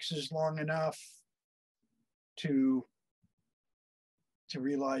the mixes long enough to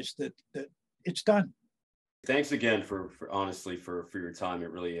realize that it's done. Thanks again for honestly for your time. It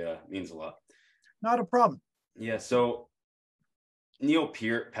really means a lot. Not a problem. Yeah. So Neil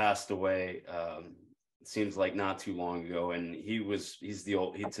Peart passed away. It seems like not too long ago, and to me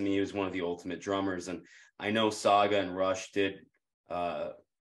he was one of the ultimate drummers. And I know Saga and Rush did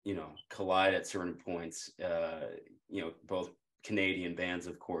collide at certain points. Both Canadian bands,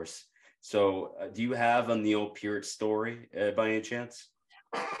 of course. So do you have a Neil Peart story by any chance?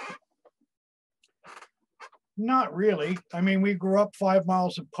 Not really. I mean, we grew up 5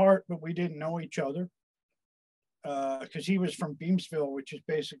 miles apart, but we didn't know each other because he was from Beamsville, which is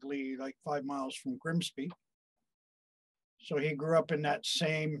basically like 5 miles from Grimsby. So he grew up in that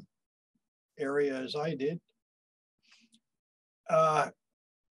same area as I did.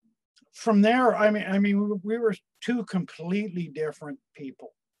 From there, I mean, we were two completely different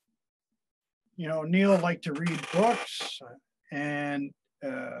people. Neil liked to read books, and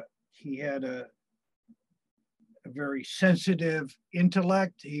he had a very sensitive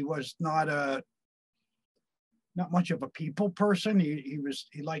intellect. He was not much of a people person. He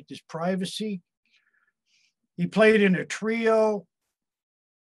liked his privacy. He played in a trio,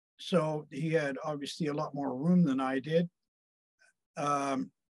 so he had obviously a lot more room than I did.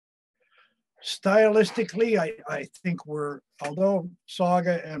 Stylistically, I think although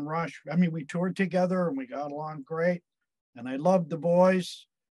Saga and Rush, I mean, we toured together and we got along great, and I loved the boys.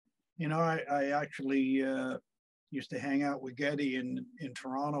 I actually Used to hang out with Geddy in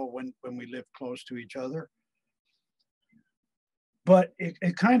Toronto when we lived close to each other. But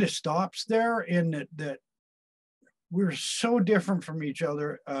it kind of stops there in that we're so different from each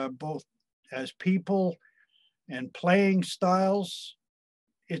other, both as people and playing styles.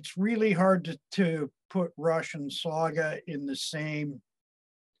 It's really hard to put Rush and Saga in the same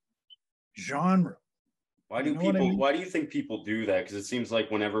genre. Why do people? I mean? Why do you think people do that? Because it seems like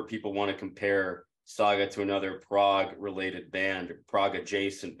whenever people want to compare Saga to another prog-related band,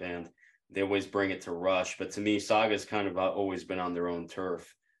 prog-adjacent band, they always bring it to Rush. But to me, Saga's kind of always been on their own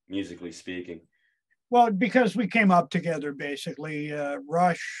turf, musically speaking. Well, because we came up together, basically.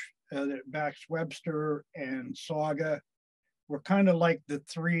 Rush, Max Webster, and Saga were kind of like the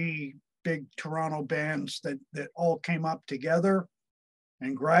three big Toronto bands that all came up together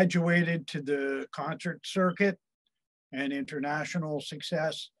and graduated to the concert circuit and international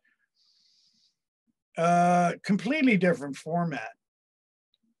success. Completely different format.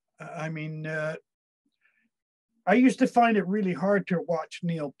 I mean, I used to find it really hard to watch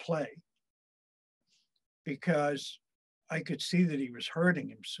Neil play because I could see that he was hurting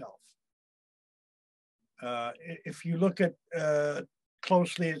himself. If you look at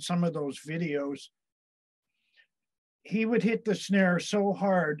closely at some of those videos, he would hit the snare so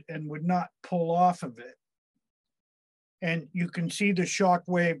hard and would not pull off of it. And you can see the shock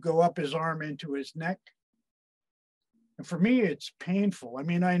wave go up his arm into his neck. And for me, it's painful. I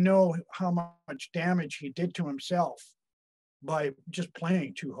mean, I know how much damage he did to himself by just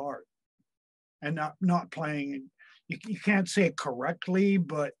playing too hard and not playing. You can't say it correctly,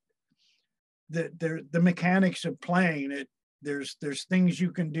 but the mechanics of playing it, there's things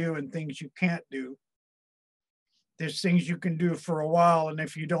you can do and things you can't do. There's things you can do for a while, and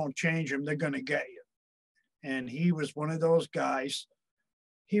if you don't change them, they're going to get you. And he was one of those guys.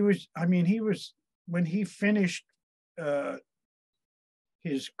 He was when he finished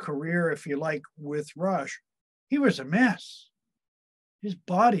his career, if you like, with Rush, he was a mess. His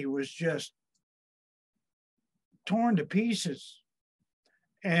body was just torn to pieces.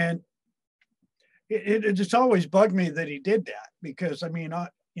 And it's always bugged me that he did that, because I mean, a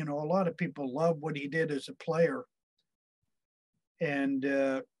lot of people love what he did as a player. And,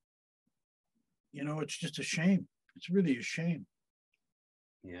 it's just a shame. It's really a shame.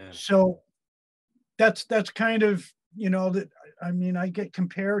 Yeah. So that's kind of, that, I mean, I get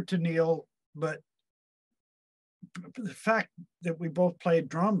compared to Neil, but the fact that we both played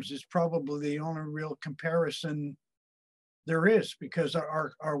drums is probably the only real comparison there is, because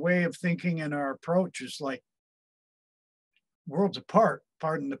our way of thinking and our approach is like worlds apart,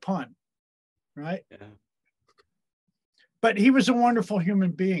 pardon the pun, right? Yeah. But he was a wonderful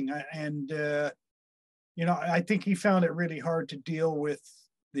human being. And, I think he found it really hard to deal with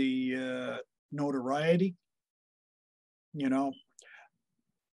the notoriety.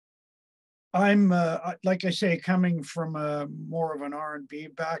 I'm, like I say, coming from more of an R&B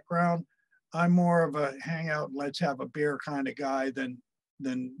background, I'm more of a hang out, let's have a beer kind of guy than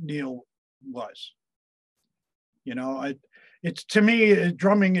Neil was. It's, to me,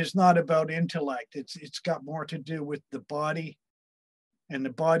 drumming is not about intellect. It's got more to do with the body and the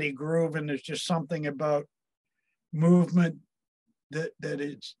body groove, and there's just something about movement that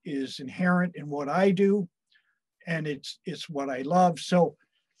is inherent in what I do, and it's what I love. So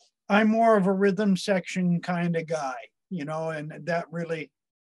I'm more of a rhythm section kind of guy, and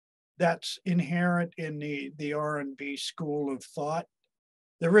that's inherent in the R&B school of thought.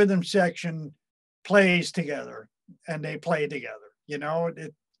 The rhythm section plays together and they play together, you know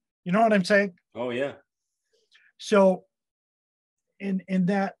what I'm saying? Oh yeah. So in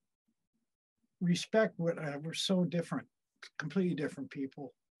that respect, we're so different, completely different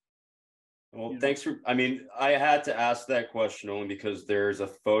people. Well, thanks for, I had to ask that question only because there's a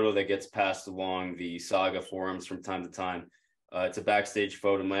photo that gets passed along the Saga forums from time to time. It's a backstage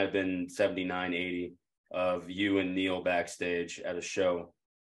photo, might have been 79, 80, of you and Neil backstage at a show.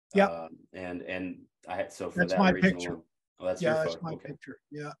 Yeah. And I had, so for that's that my reason picture. alone. Oh, that's yeah, your that's photo. my Okay. picture.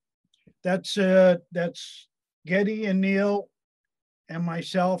 Yeah. That's Geddy and Neil and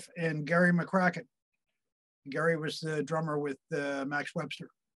myself and Gary McCracken. Gary was the drummer with Max Webster.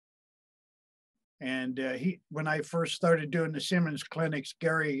 And when I first started doing the Simmons clinics,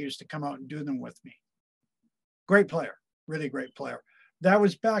 Gary used to come out and do them with me. Great player, really great player. That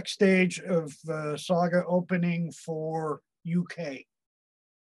was backstage of Saga opening for UK.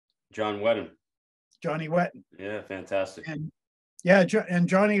 John Wetton. Johnny Wetton. Yeah, fantastic. And yeah, and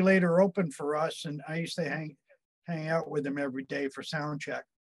Johnny later opened for us, and I used to hang out with him every day for sound check,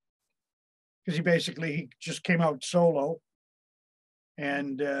 because he just came out solo,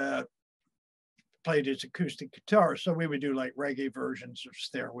 and played his acoustic guitar. So we would do like reggae versions of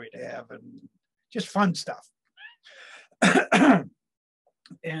Stairway to Heaven, just fun stuff.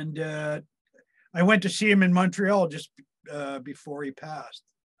 And I went to see him in Montreal just before he passed.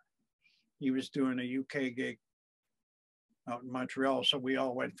 He was doing a UK gig out in Montreal. So we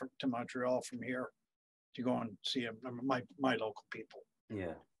all went to Montreal from here to go and see him, my local people.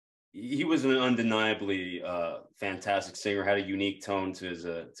 Yeah. He was an undeniably fantastic singer, had a unique tone to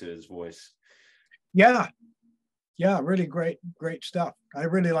his voice. Yeah. Yeah, really great stuff. I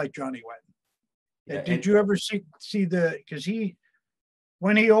really like Johnny Wetton. Yeah, Did you ever see because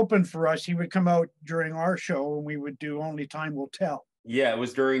when he opened for us, he would come out during our show and we would do Only Time Will Tell. Yeah, it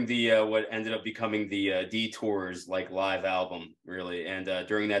was during the what ended up becoming the Detours like live album, really. And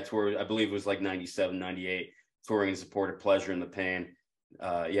during that tour, I believe it was like 97, 98, touring in support of Pleasure and the Pain.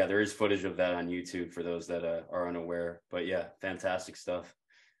 Yeah, there is footage of that on YouTube for those that are unaware. But yeah, fantastic stuff.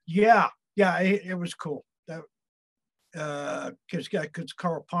 Yeah, it was cool. Because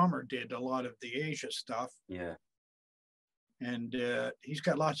Carl Palmer did a lot of the Asia stuff. Yeah. And he's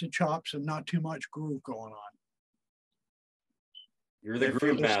got lots of chops and not too much groove going on. You're the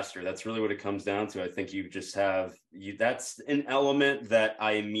groove master. That's really what it comes down to. I think you just have that's an element that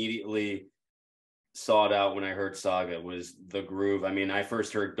I immediately sought out when I heard Saga was the groove. I mean, I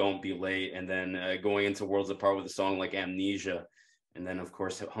first heard Don't Be Late, and then going into Worlds Apart with a song like Amnesia, and then of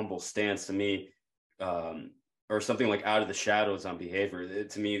course Humble Stance to me, or something like Out of the Shadows on Behavior.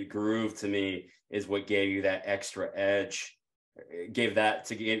 To me, groove to me is what gave you that extra edge. Gave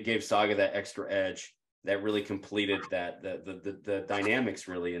Saga that extra edge that really completed that the dynamics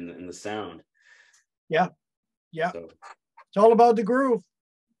really in the sound. Yeah. So, it's all about the groove.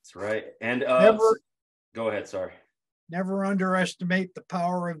 That's right. And go ahead. Sorry. Never underestimate the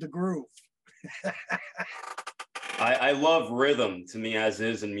power of the groove. I love rhythm to me as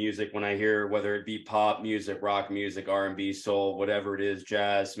is in music. When I hear whether it be pop music, rock music, R&B, soul, whatever it is,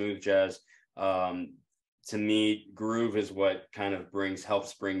 jazz, smooth jazz. To me, groove is what kind of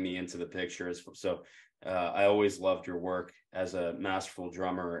helps bring me into the picture. So I always loved your work as a masterful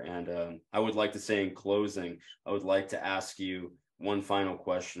drummer. And I would like to say in closing, I would like to ask you one final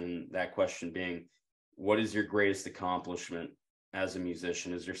question, that question being, what is your greatest accomplishment as a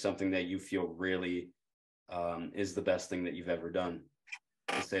musician? Is there something that you feel really is the best thing that you've ever done,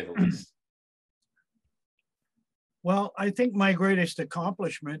 to say the least? Well, I think my greatest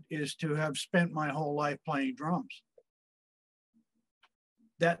accomplishment is to have spent my whole life playing drums.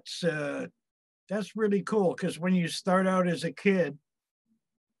 That's really cool, because when you start out as a kid,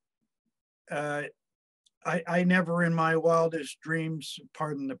 I never in my wildest dreams,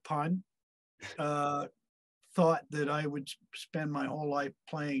 pardon the pun, thought that I would spend my whole life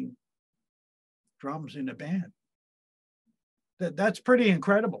playing drums in a band. That's pretty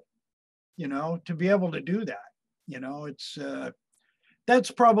incredible, to be able to do that. It's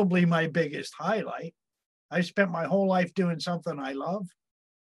that's probably my biggest highlight. I spent my whole life doing something I love,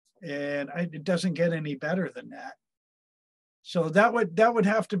 and it doesn't get any better than that. So that would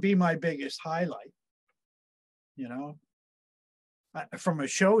have to be my biggest highlight. From a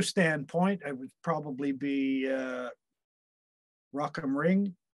show standpoint, I would probably be Rock 'em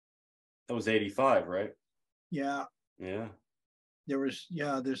Ring. That was 85, right? Yeah. Yeah. There's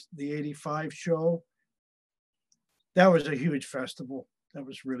the 85 show. That was a huge festival. That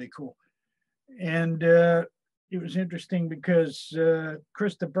was really cool. And it was interesting because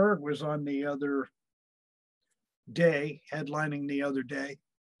Krista Berg was on the other day, headlining the other day,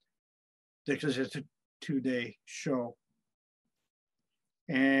 because it's a 2-day show.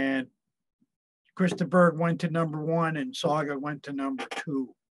 And Krista Berg went to #1 and Saga went to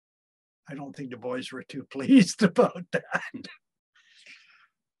 #2. I don't think the boys were too pleased about that.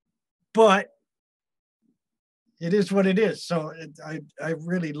 But it is what it is. So I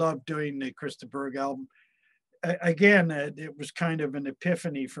really love doing the Krista Berg album. Again, it was kind of an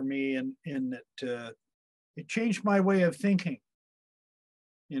epiphany for me in that it changed my way of thinking,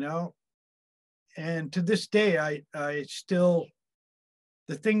 and to this day, I still,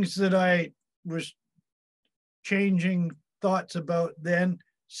 the things that I was changing thoughts about then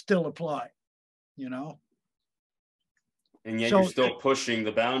still apply, And yet you're still pushing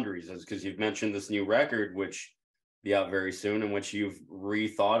the boundaries, because you've mentioned this new record, which be out very soon, in which you've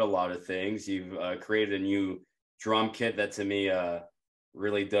rethought a lot of things. You've created a new drum kit that to me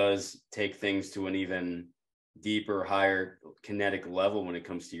really does take things to an even deeper, higher kinetic level when it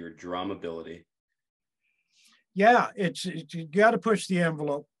comes to your drum ability. Yeah, you got to push the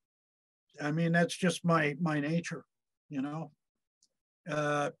envelope. I mean, that's just my nature, and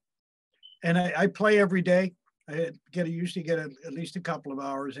I play every day. I usually get at least a couple of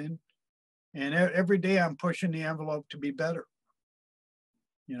hours in. And every day I'm pushing the envelope to be better,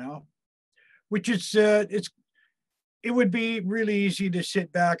 you know, which is, it would be really easy to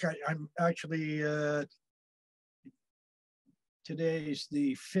sit back. I'm actually, today's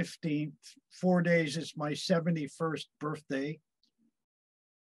the 15th, 4 days, it's my 71st birthday.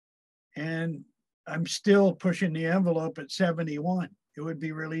 And I'm still pushing the envelope at 71. It would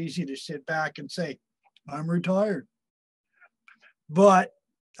be really easy to sit back and say, I'm retired. But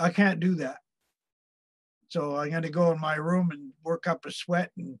I can't do that. So I'm going to go in my room and work up a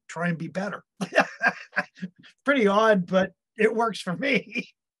sweat and try and be better. Pretty odd, but it works for me.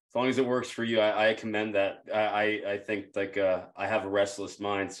 As long as it works for you, I commend that. I think like I have a restless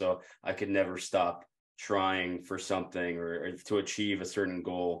mind, so I could never stop trying for something or to achieve a certain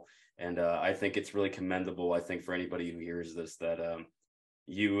goal. And I think it's really commendable. I think for anybody who hears this, that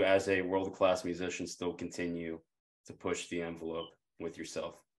you as a world-class musician still continue to push the envelope with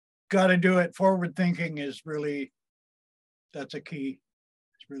yourself. Got to do it. Forward thinking is really, that's a key.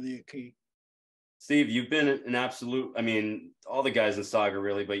 It's really a key. Steve, you've been an absolute, I mean, all the guys in SAGA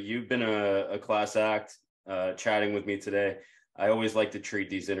really, but you've been a class act chatting with me today. I always like to treat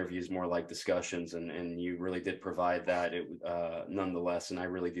these interviews more like discussions, and you really did provide that nonetheless. And I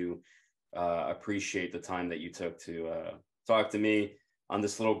really do appreciate the time that you took to talk to me on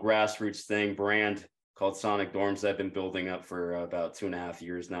this little grassroots brand called Sonic Dorms that I've been building up for about 2.5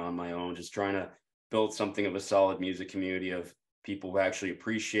 years now on my own, just trying to build something of a solid music community of people who actually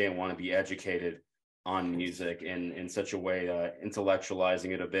appreciate and want to be educated on music in such a way,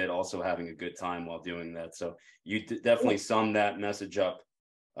 intellectualizing it a bit, also having a good time while doing that. So you definitely summed that message up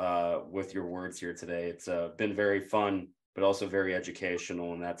with your words here today. It's been very fun, but also very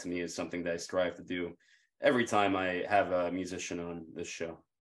educational. And that to me is something that I strive to do every time I have a musician on this show.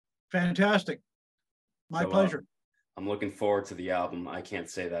 Fantastic. My pleasure. I'm looking forward to the album. I can't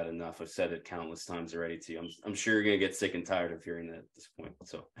say that enough. I've said it countless times already to you. I'm sure you're going to get sick and tired of hearing that at this point.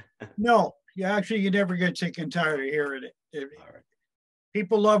 So no, you never get sick and tired of hearing it. All right.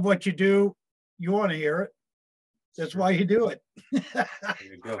 People love what you do. You want to hear it. That's why you do it. There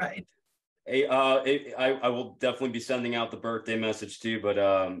you go. Right. Hey, I will definitely be sending out the birthday message too, but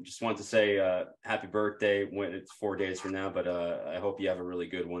just wanted to say happy birthday when it's 4 days from now, but I hope you have a really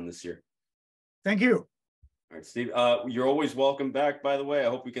good one this year. Thank you. All right, Steve, you're always welcome back, by the way. I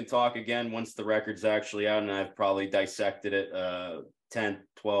hope we can talk again once the record's actually out and I've probably dissected it 10,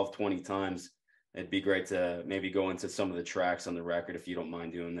 12, 20 times. It'd be great to maybe go into some of the tracks on the record if you don't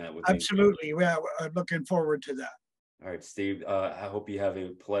mind doing that with me. Absolutely. Yeah, I'm looking forward to that. All right, Steve, I hope you have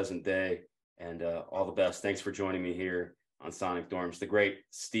a pleasant day and all the best. Thanks for joining me here on Sonic Dorms, the great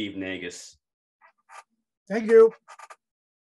Steve Negus. Thank you.